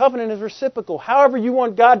 Right? The covenant is reciprocal. However you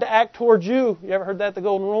want God to act towards you. You ever heard that, the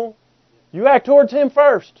golden rule? You act towards Him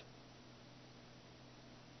first.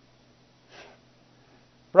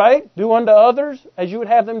 Right? Do unto others as you would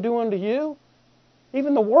have them do unto you.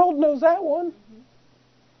 Even the world knows that one.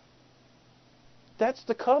 That's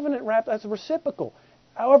the covenant wrap. That's a reciprocal.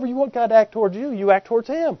 However you want God to act towards you, you act towards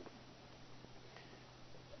Him.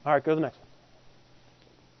 All right, go to the next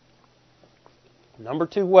one. Number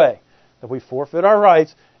 2 way that we forfeit our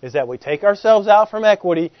rights is that we take ourselves out from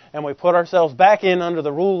equity and we put ourselves back in under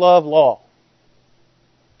the rule of law.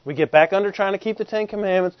 We get back under trying to keep the 10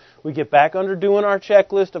 Commandments. We get back under doing our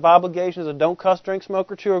checklist of obligations of don't cuss, drink,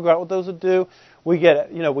 smoke, or chew, or go out with those that do. We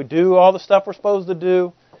we do all the stuff we're supposed to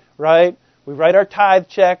do, right? We write our tithe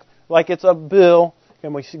check like it's a bill,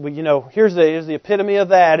 and we here's the epitome of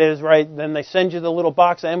that is, right, then they send you the little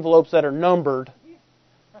box of envelopes that are numbered.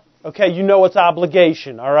 Okay, you know it's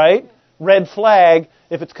obligation, all right? Red flag,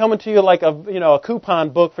 if it's coming to you like a coupon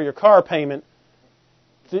book for your car payment,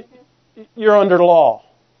 you're under law.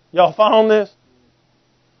 Y'all following this?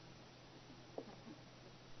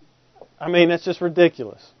 I mean, it's just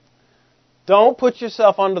ridiculous. Don't put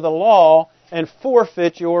yourself under the law and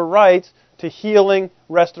forfeit your rights to healing,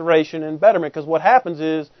 restoration, and betterment. Because what happens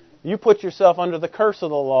is you put yourself under the curse of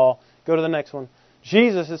the law. Go to the next one.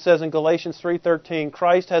 Jesus, it says in Galatians 3:13,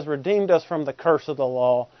 Christ has redeemed us from the curse of the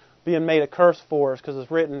law, being made a curse for us, because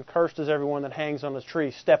it's written, cursed is everyone that hangs on the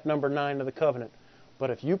tree. Step number 9 of the covenant. But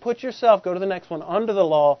if you put yourself, go to the next one, under the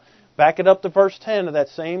law, back it up to verse 10 of that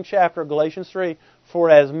same chapter, Galatians 3, for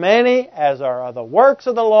as many as are the works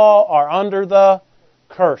of the law are under the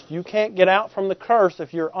curse. You can't get out from the curse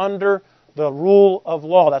if you're under the rule of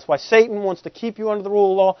law. That's why Satan wants to keep you under the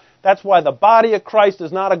rule of law. That's why the body of Christ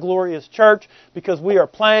is not a glorious church, because we are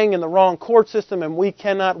playing in the wrong court system and we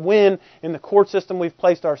cannot win in the court system we've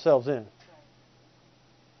placed ourselves in.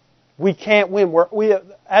 We can't win. We,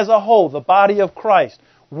 as a whole, the body of Christ,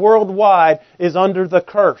 worldwide, is under the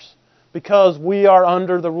curse because we are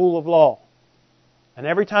under the rule of law. And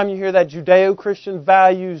every time you hear that Judeo-Christian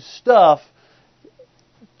values stuff,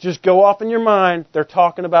 just go off in your mind, they're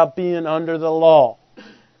talking about being under the law.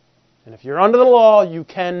 And if you're under the law, you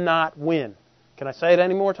cannot win. Can I say it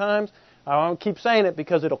any more times? I won't keep saying it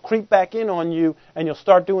because it'll creep back in on you and you'll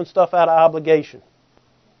start doing stuff out of obligation.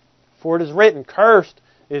 For it is written, cursed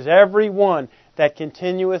is every one that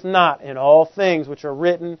continueth not in all things which are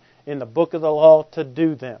written in the book of the law to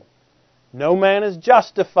do them. No man is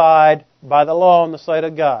justified by the law in the sight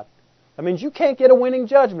of God. That means you can't get a winning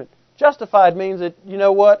judgment. Justified means that, you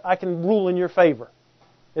know what, I can rule in your favor.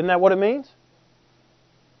 Isn't that what it means?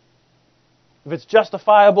 If it's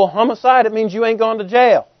justifiable homicide, it means you ain't gone to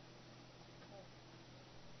jail.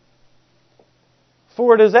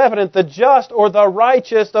 For it is evident the just or the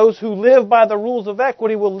righteous, those who live by the rules of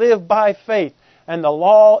equity, will live by faith. And the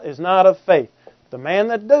law is not of faith. The man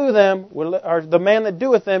that the man that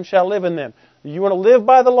doeth them shall live in them. You want to live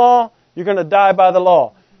by the law, you're going to die by the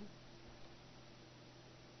law.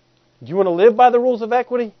 Do you want to live by the rules of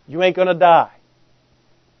equity? You ain't going to die.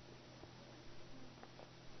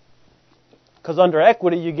 Because under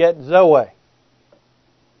equity you get Zoe.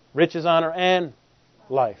 Riches, honor, and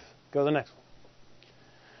life. Go to the next one.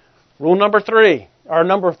 Rule number 3, or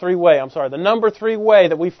number 3 way, the number 3 way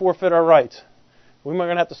that we forfeit our rights. We're going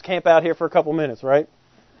to have to camp out here for a couple minutes, right?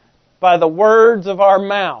 By the words of our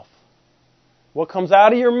mouth. What comes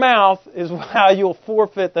out of your mouth is how you'll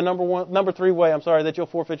forfeit the number 3 way, that you'll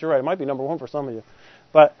forfeit your right. It might be number 1 for some of you.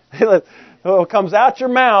 But what comes out your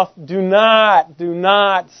mouth, do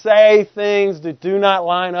not say things that do not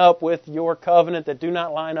line up with your covenant, that do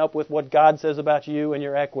not line up with what God says about you and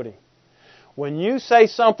your equity. When you say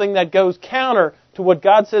something that goes counter to what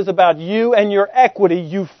God says about you and your equity,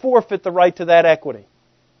 you forfeit the right to that equity.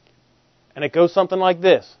 And it goes something like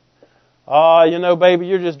this. Baby,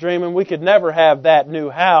 you're just dreaming. We could never have that new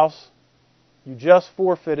house. You just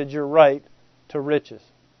forfeited your right to riches.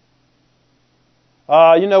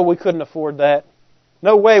 We couldn't afford that.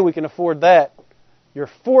 No way we can afford that. You're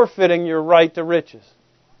forfeiting your right to riches.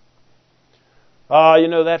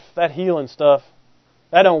 That healing stuff,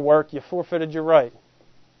 that don't work. You forfeited your right.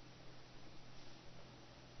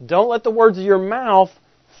 Don't let the words of your mouth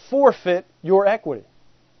forfeit your equity.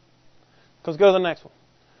 Because go to the next one.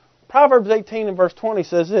 Proverbs 18 and verse 20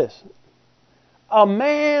 says this. A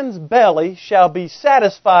man's belly shall be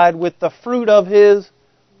satisfied with the fruit of his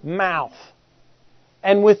mouth.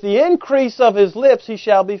 And with the increase of his lips he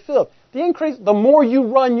shall be filled. The more you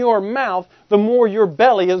run your mouth, the more your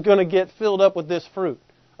belly is going to get filled up with this fruit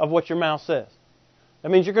of what your mouth says. That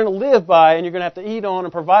means you're going to live by and you're going to have to eat on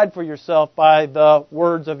and provide for yourself by the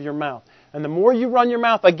words of your mouth. And the more you run your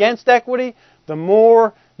mouth against equity, the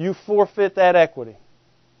more you forfeit that equity.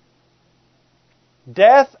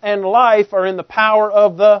 Death and life are in the power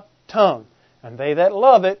of the tongue, and they that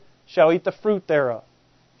love it shall eat the fruit thereof.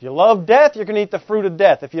 If you love death, you're going to eat the fruit of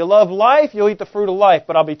death. If you love life, you'll eat the fruit of life.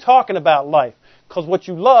 But I'll be talking about life, because what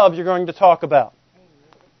you love, you're going to talk about.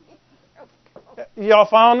 Y'all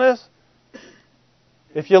found this?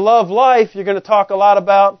 If you love life, you're going to talk a lot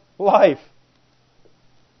about life.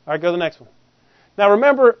 All right, go to the next one. Now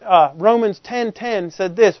remember, Romans 10:10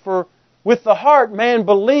 said this, for with the heart man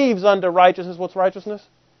believes unto righteousness. What's righteousness?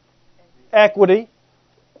 Equity.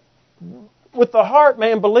 With the heart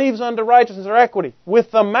man believes unto righteousness or equity.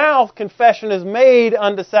 With the mouth confession is made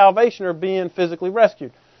unto salvation or being physically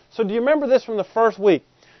rescued. So do you remember this from the first week?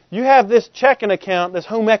 You have this checking account, this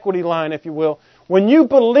home equity line, if you will. When you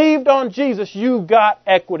believed on Jesus, you got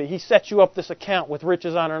equity. He set you up this account with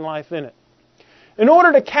riches, honor, and life in it. In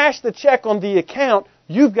order to cash the check on the account,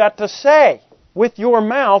 you've got to say with your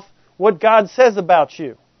mouth what God says about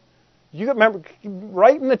you. You remember,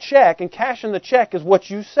 writing the check and cashing the check is what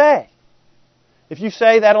you say. If you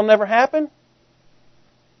say that'll never happen,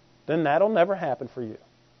 then that'll never happen for you.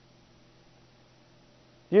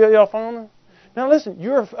 Y'all following? Now listen,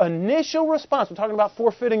 your initial response, we're talking about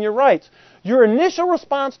forfeiting your rights. Your initial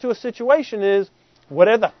response to a situation is,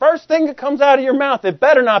 whatever the first thing that comes out of your mouth, it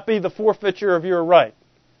better not be the forfeiture of your right.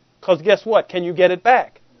 Because guess what? Can you get it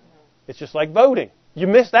back? It's just like voting. You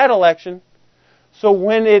missed that election. So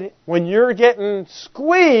when you're getting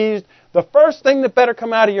squeezed, the first thing that better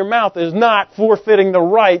come out of your mouth is not forfeiting the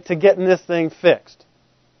right to getting this thing fixed.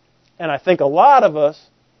 And I think a lot of us,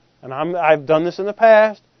 and I've done this in the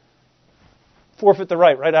past, forfeit the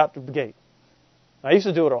right out the gate. I used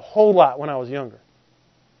to do it a whole lot when I was younger.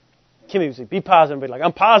 Kimmy would say, be positive and be like,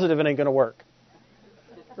 I'm positive it ain't going to work.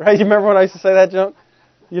 Right? You remember when I used to say that joke?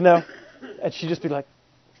 You know? And she'd just be like,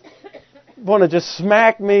 want to just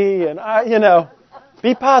smack me and,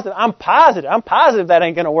 be positive. I'm positive that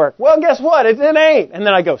ain't going to work. Well, guess what? It ain't. And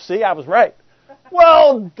then I go, see, I was right.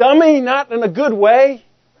 Well, dummy, not in a good way.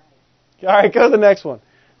 All right, go to the next one.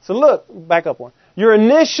 So look, back up one. Your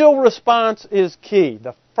initial response is key.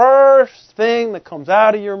 The first thing that comes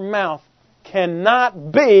out of your mouth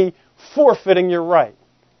cannot be forfeiting your right.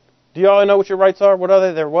 Do you all know what your rights are? What are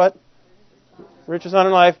they? They're what? Riches, honor,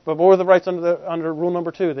 and life. But what were the rights under rule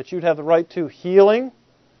number 2? That you'd have the right to healing,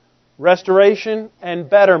 restoration, and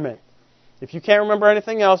betterment. If you can't remember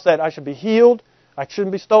anything else, that I should be healed, I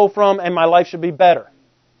shouldn't be stole from, and my life should be better.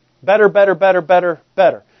 Better.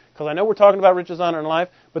 Because I know we're talking about riches, honor, and life,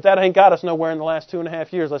 but that ain't got us nowhere in the last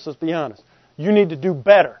 2.5 years, let's just be honest. You need to do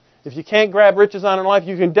better. If you can't grab riches, honor, and life,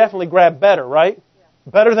 you can definitely grab better, right?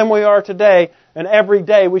 Yeah. Better than we are today, and every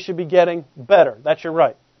day we should be getting better. That's your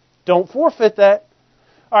right. Don't forfeit that.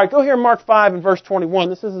 All right, go here in Mark 5 and verse 21.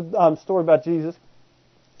 This is a story about Jesus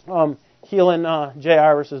healing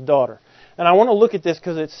Jairus' daughter. And I want to look at this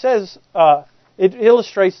because it says, it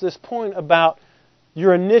illustrates this point about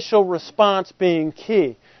your initial response being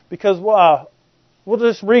key. Because we'll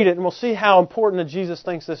just read it and we'll see how important that Jesus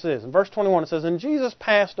thinks this is. In verse 21 it says, and Jesus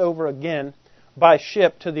passed over again by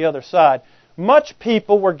ship to the other side. Much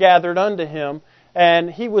people were gathered unto him, and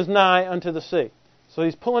he was nigh unto the sea. So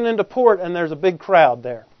he's pulling into port and there's a big crowd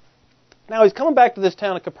there. Now he's coming back to this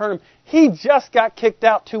town of Capernaum. He just got kicked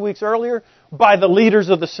out 2 weeks earlier by the leaders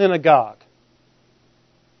of the synagogue.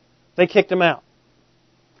 They kicked him out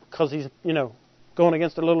because he's, going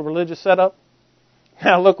against a little religious setup.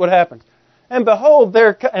 Now look what happens. And behold,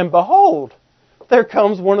 there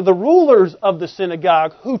comes one of the rulers of the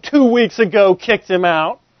synagogue who 2 weeks ago kicked him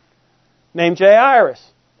out, named Jairus.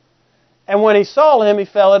 And when he saw him, he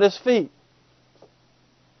fell at his feet.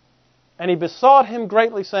 And he besought him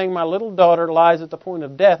greatly, saying, my little daughter lies at the point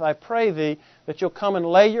of death. I pray thee that you'll come and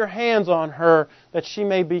lay your hands on her, that she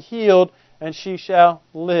may be healed, and she shall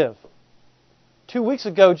live. 2 weeks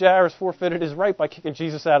ago, Jairus forfeited his right by kicking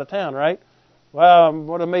Jesus out of town, right? Well,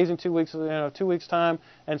 what amazing 2 weeks, 2 weeks' time,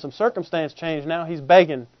 and some circumstance changed. Now he's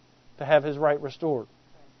begging to have his right restored.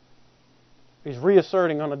 He's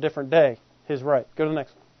reasserting on a different day his right. Go to the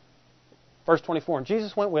next one. Verse 24, and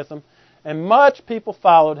Jesus went with them, and much people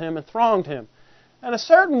followed him and thronged him. And a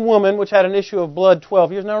certain woman, which had an issue of blood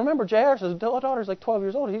 12 years. Now remember, Jairus' daughter's like 12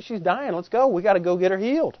 years old. She's dying. Let's go. We got to go get her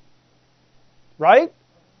healed. Right?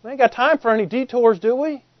 We ain't got time for any detours, do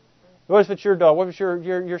we? What if it's your daughter? What if it's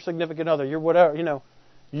your significant other? Your whatever,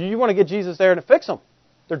 You want to get Jesus there to fix them.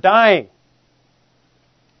 They're dying.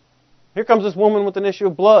 Here comes this woman with an issue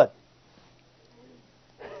of blood.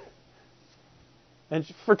 And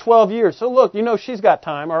for 12 years. So look, she's got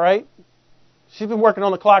time, all right? She's been working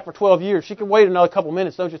on the clock for 12 years. She can wait another couple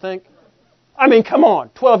minutes, don't you think? I mean, come on.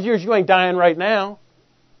 12 years, you ain't dying right now.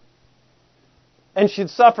 And she'd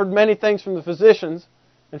suffered many things from the physicians,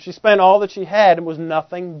 and she spent all that she had and was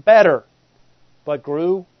nothing better, but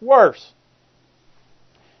grew worse.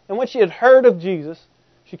 And when she had heard of Jesus,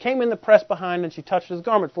 she came in the press behind and she touched his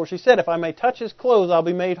garment. For she said, if I may touch his clothes, I'll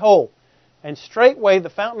be made whole. And straightway the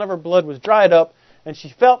fountain of her blood was dried up, and she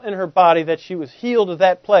felt in her body that she was healed of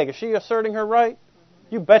that plague. Is she asserting her right?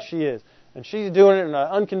 You bet she is. And she's doing it in an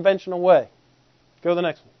unconventional way. Go to the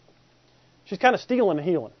next one. She's kind of stealing a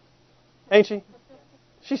healing, ain't she?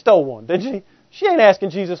 She stole one, didn't she? She ain't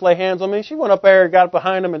asking Jesus to lay hands on me. She went up there, got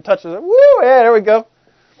behind him, and touched her. Woo, yeah, there we go.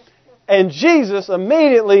 And Jesus,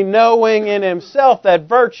 immediately knowing in himself that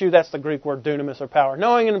virtue, that's the Greek word dunamis or power,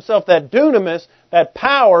 knowing in himself that dunamis, that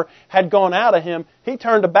power, had gone out of him, he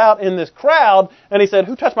turned about in this crowd and he said,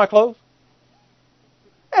 who touched my clothes?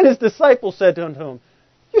 And his disciples said unto him,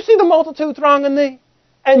 you see the multitude thronging thee?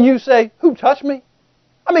 And you say, who touched me?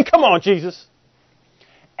 I mean, come on, Jesus.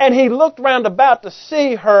 And he looked round about to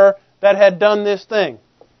see her that had done this thing.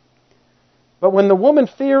 But when the woman,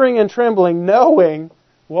 fearing and trembling, knowing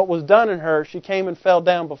what was done in her, she came and fell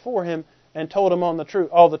down before him and told him all the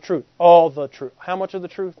truth. How much of the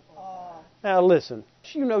truth? Now listen,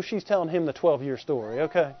 you know she's telling him the 12-year story,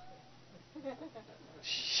 okay?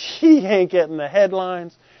 She ain't getting the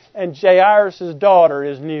headlines, and Jairus' daughter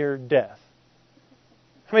is near death.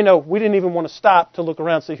 I mean, no, we didn't even want to stop to look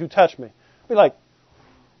around and see who touched me. We're like,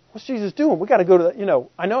 what's Jesus doing? We got to go to the,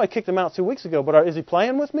 I know I kicked him out 2 weeks ago, but is he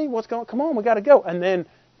playing with me? What's going on? Come on, we got to go. And then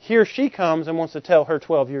here she comes and wants to tell her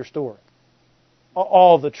 12-year story.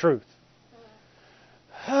 All the truth.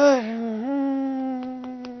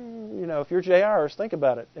 If you're Jairus, think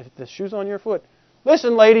about it. If the shoe's on your foot,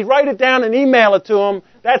 listen, lady, write it down and email it to them.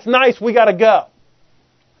 That's nice. We got to go.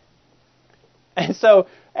 And so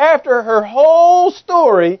after her whole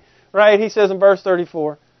story, right, he says in verse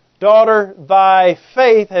 34, daughter, thy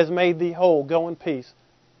faith has made thee whole. Go in peace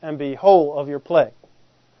and be whole of your plague.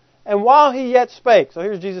 And while he yet spake, so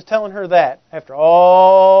here's Jesus telling her that, after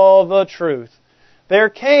all the truth, there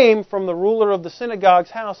came from the ruler of the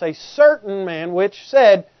synagogue's house a certain man which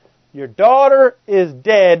said, your daughter is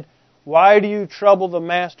dead. Why do you trouble the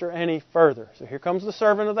master any further? So here comes the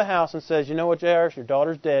servant of the house and says, you know what, Jairus, your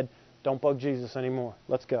daughter's dead. Don't bug Jesus anymore.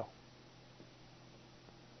 Let's go.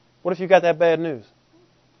 What if you got that bad news?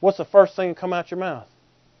 What's the first thing that come out your mouth?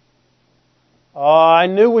 Oh, I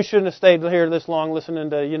knew we shouldn't have stayed here this long listening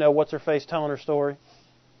to, what's-her-face telling her story.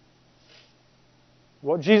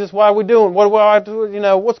 What, Jesus, why are we doing?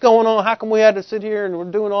 What's going on? How come we had to sit here and we're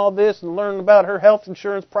doing all this and learning about her health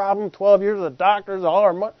insurance problem, 12 years of the doctors, all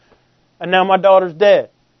our money, and now my daughter's dead?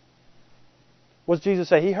 What's Jesus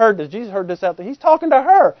say? He heard this. Jesus heard this out there. He's talking to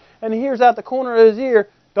her, and he hears out the corner of his ear,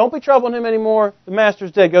 don't be troubling him anymore. The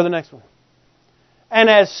master's dead. Go to the next one. And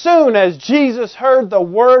as soon as Jesus heard the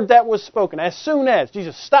word that was spoken, as soon as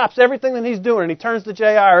Jesus stops everything that he's doing, and he turns to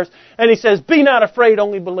Jairus, and he says, be not afraid,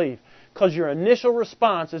 only believe. Because your initial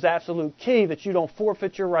response is absolute key that you don't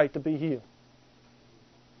forfeit your right to be healed.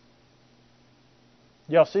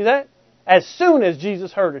 Y'all see that? As soon as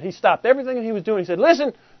Jesus heard it, he stopped everything that he was doing. He said,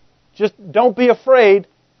 listen, just don't be afraid,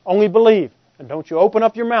 only believe. And don't you open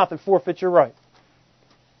up your mouth and forfeit your right.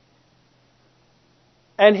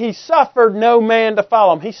 And he suffered no man to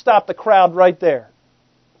follow him. He stopped the crowd right there.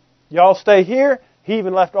 Y'all stay here. He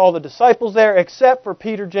even left all the disciples there except for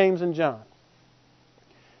Peter, James, and John.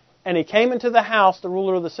 And he came into the house, the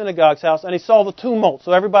ruler of the synagogue's house, and he saw the tumult.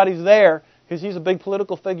 So everybody's there because he's a big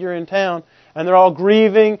political figure in town. And they're all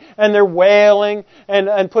grieving and they're wailing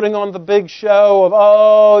and putting on the big show of,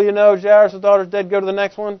 Jairus' daughter's dead, go to the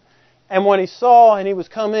next one. And when he saw and he was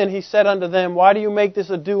come in, he said unto them, why do you make this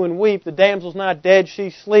ado and weep? The damsel's not dead, she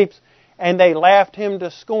sleeps. And they laughed him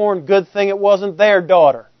to scorn. Good thing it wasn't their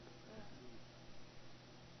daughter.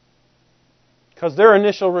 Because their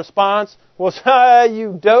initial response was,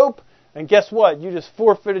 you dope. And guess what? You just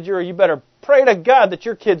forfeited you better pray to God that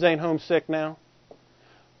your kids ain't homesick now.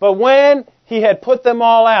 But when he had put them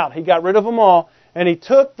all out, he got rid of them all, and he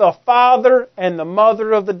took the father and the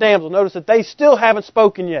mother of the damsel. Notice that they still haven't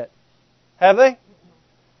spoken yet. Have they?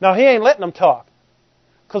 No, he ain't letting them talk.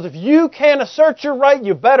 Because if you can't assert your right,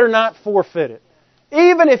 you better not forfeit it.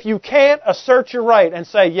 Even if you can't assert your right and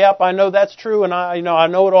say, yep, I know that's true, and I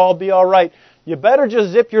know it'll all be all right, you better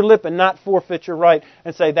just zip your lip and not forfeit your right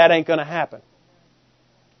and say, that ain't going to happen.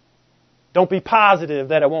 Don't be positive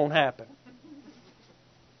that it won't happen.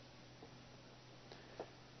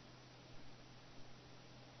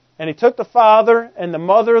 And he took the father and the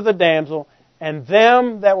mother of the damsel and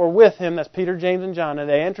them that were with him, that's Peter, James, and John, and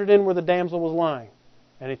they entered in where the damsel was lying.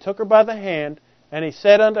 And he took her by the hand, and he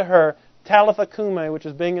said unto her, Talitha cume, which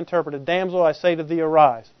is being interpreted, damsel, I say to thee,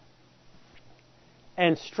 arise.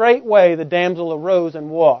 And straightway the damsel arose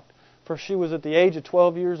and walked, for she was at the age of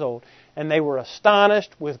 12 years old. And they were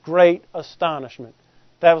astonished with great astonishment.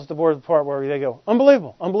 That was the part where they go,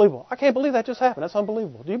 unbelievable, unbelievable. I can't believe that just happened. That's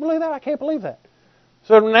unbelievable. Do you believe that? I can't believe that.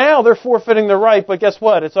 So now they're forfeiting the right, but guess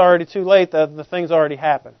what? It's already too late. The thing's already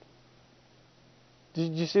happened.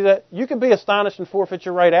 Did you see that? You can be astonished and forfeit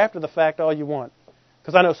your right after the fact all you want.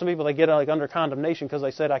 Because I know some people, they get like under condemnation because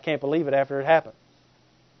they said, I can't believe it after it happened.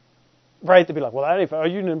 Right? They'd be like, well,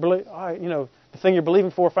 you didn't believe, the thing you're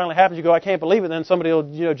believing for finally happens. You go, I can't believe it. Then somebody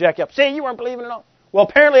will, jack you up. See, you weren't believing it all. Well,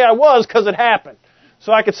 apparently I was because it happened.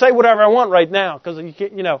 So I could say whatever I want right now because you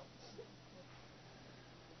can't,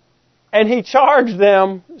 And he charged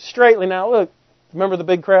them straightly. Now look, remember the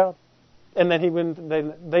big crowd? And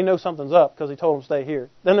then they know something's up because he told them to stay here.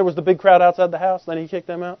 Then there was the big crowd outside the house. Then he kicked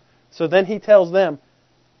them out. So then he tells them,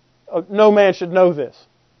 no man should know this.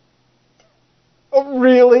 Oh,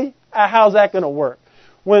 really? How's that going to work?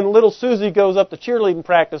 When little Susie goes up to cheerleading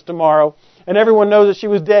practice tomorrow and everyone knows that she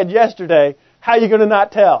was dead yesterday, how are you going to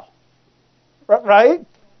not tell? Right?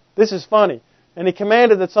 This is funny. And he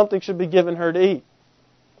commanded that something should be given her to eat.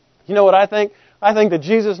 You know what I think? I think that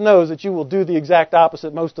Jesus knows that you will do the exact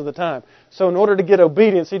opposite most of the time. So in order to get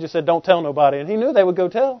obedience, he just said, don't tell nobody. And he knew they would go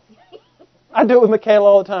tell. I do it with Michaela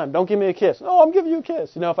all the time. Don't give me a kiss. Oh, I'm giving you a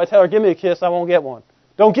kiss. If I tell her, give me a kiss, I won't get one.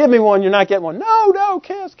 Don't give me one, you're not getting one. No,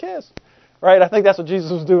 kiss. Right? I think that's what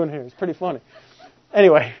Jesus was doing here. It's pretty funny.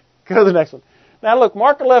 Anyway, go to the next one. Now look,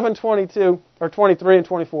 Mark 11:22, or 23 and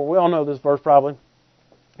 24. We all know this verse probably.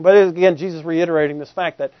 But it is, again, Jesus reiterating this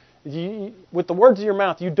fact that with the words of your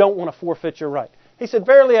mouth, you don't want to forfeit your right. He said,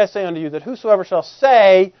 verily I say unto you, that whosoever shall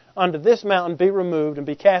say unto this mountain, be removed, and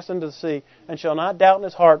be cast into the sea, and shall not doubt in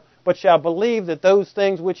his heart, but shall believe that those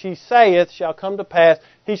things which he saith shall come to pass,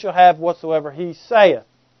 he shall have whatsoever he saith.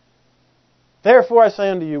 Therefore I say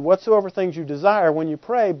unto you, whatsoever things you desire when you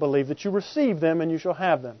pray, believe that you receive them, and you shall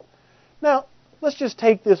have them. Now, let's just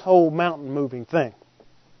take this whole mountain moving thing.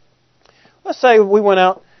 Let's say we went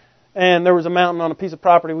out and there was a mountain on a piece of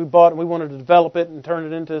property we bought and we wanted to develop it and turn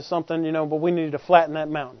it into something, but we needed to flatten that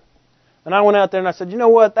mountain. And I went out there and I said, you know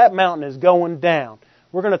what? That mountain is going down.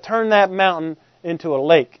 We're going to turn that mountain into a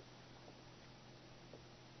lake.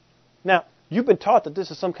 Now, you've been taught that this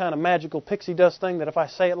is some kind of magical pixie dust thing, that if I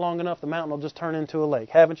say it long enough, the mountain will just turn into a lake,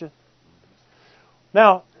 haven't you?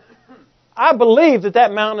 Now, I believe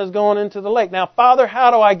that mountain is going into the lake. Now, Father,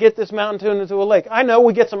 how do I get this mountain turned into a lake? I know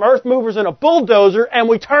we get some earth movers and a bulldozer and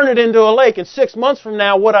we turn it into a lake. And 6 months from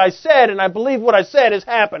now, what I said, and I believe what I said, is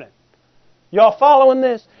happening. Y'all following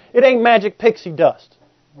this? It ain't magic pixie dust.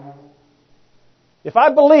 If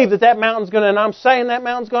I believe that mountain's going to, and I'm saying that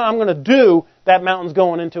mountain's going, I'm going to do that mountain's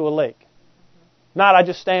going into a lake. Not I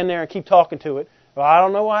just stand there and keep talking to it. Well, I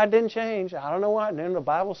don't know why it didn't change. I don't know why. The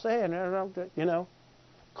Bible's saying,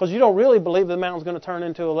 Because you don't really believe the mountain's going to turn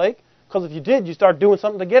into a lake. Because if you did, you start doing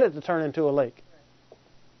something to get it to turn into a lake.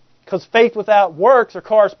 Because faith without works or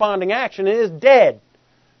corresponding action is dead.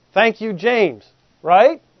 Thank you, James.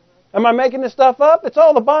 Right? Am I making this stuff up? It's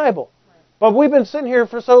all the Bible. But we've been sitting here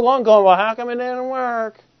for so long going, well, how come it didn't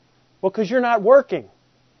work? Well, because you're not working.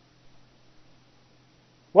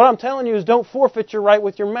 What I'm telling you is don't forfeit your right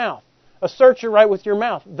with your mouth. Assert your right with your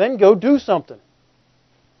mouth. Then go do something.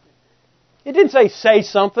 It didn't say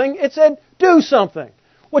something. It said do something.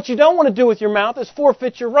 What you don't want to do with your mouth is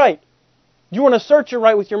forfeit your right. You want to assert your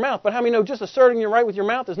right with your mouth. But how many know just asserting your right with your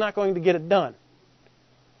mouth is not going to get it done?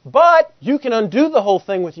 But you can undo the whole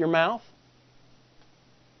thing with your mouth.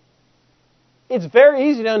 It's very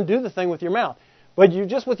easy to undo the thing with your mouth. But you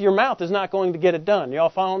just with your mouth is not going to get it done. Y'all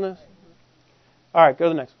following this? All right, go to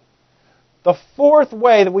the next one. The fourth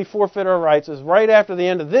way that we forfeit our rights is right after the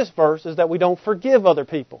end of this verse, is that we don't forgive other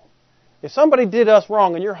people. If somebody did us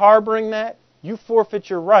wrong and you're harboring that, you forfeit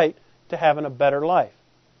your right to having a better life.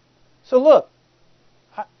 So look,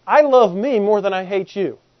 I love me more than I hate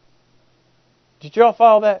you. Did y'all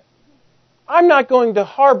follow that? I'm not going to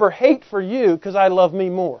harbor hate for you because I love me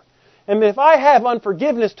more. And if I have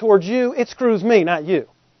unforgiveness towards you, it screws me, not you.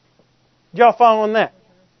 Y'all following that?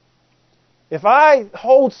 If I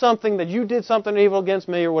hold something that you did something evil against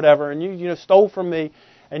me or whatever, and you stole from me,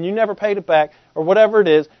 and you never paid it back, or whatever it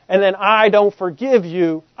is, and then I don't forgive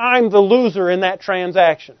you, I'm the loser in that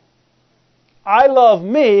transaction. I love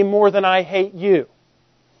me more than I hate you.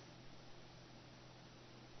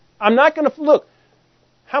 I'm not going to, look,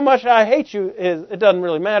 how much I hate you, it doesn't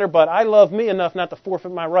really matter, but I love me enough not to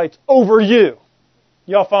forfeit my rights over you.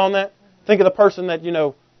 Y'all following that? Think of the person that,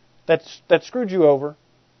 that screwed you over.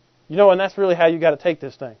 And that's really how you got to take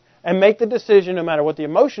this thing. And make the decision, no matter what the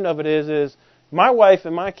emotion of it is my wife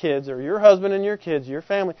and my kids, or your husband and your kids, your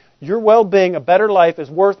family, your well-being, a better life is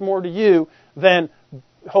worth more to you than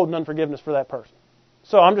holding unforgiveness for that person.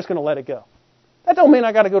 So I'm just going to let it go. That don't mean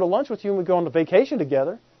I got to go to lunch with you and we go on a vacation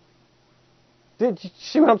together. Did you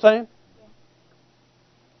see what I'm saying?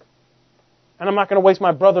 And I'm not going to waste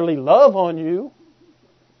my brotherly love on you.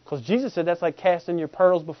 Because Jesus said that's like casting your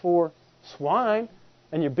pearls before swine.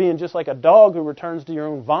 And you're being just like a dog who returns to your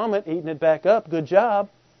own vomit, eating it back up. Good job.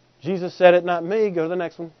 Jesus said it, not me. Go to the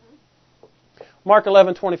next one. Mark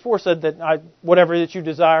 11:24 said that whatever that you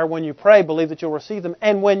desire when you pray, believe that you'll receive them.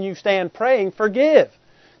 And when you stand praying, forgive.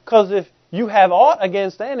 Because if you have aught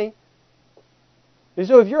against any,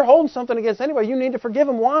 so if you're holding something against anybody, you need to forgive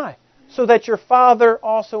them. Why? So that your Father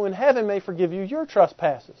also in heaven may forgive you your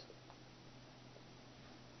trespasses.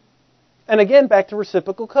 And again, back to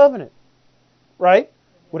reciprocal covenant. Right?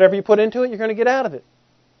 Whatever you put into it, you're going to get out of it.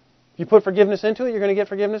 If you put forgiveness into it, you're going to get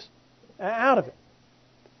forgiveness out of it.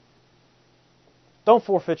 Don't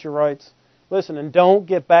forfeit your rights. Listen, and don't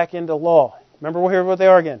get back into law. Remember what they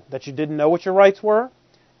are again. That you didn't know what your rights were.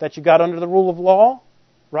 That you got under the rule of law.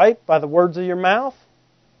 Right? By the words of your mouth.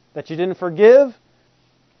 That you didn't forgive.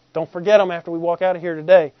 Don't forget them after we walk out of here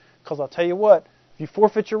today. Because I'll tell you what. If you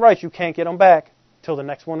forfeit your rights, you can't get them back till the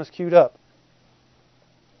next one is queued up.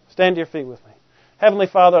 Stand to your feet with me. Heavenly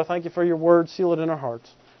Father, I thank you for your word. Seal it in our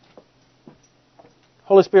hearts.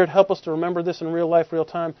 Holy Spirit, help us to remember this in real life, real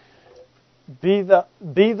time. Be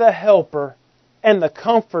the helper and the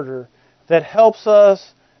comforter that helps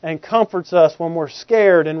us and comforts us when we're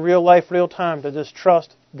scared in real life, real time, to just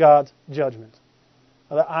trust God's judgment.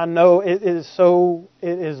 I know it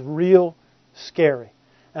is real scary.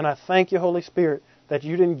 And I thank you, Holy Spirit, that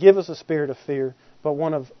you didn't give us a spirit of fear, but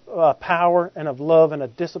one of power and of love and a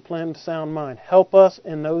disciplined, sound mind. Help us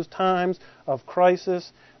in those times of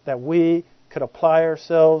crisis that we could apply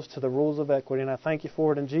ourselves to the rules of equity. And I thank you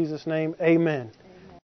for it in Jesus' name. Amen.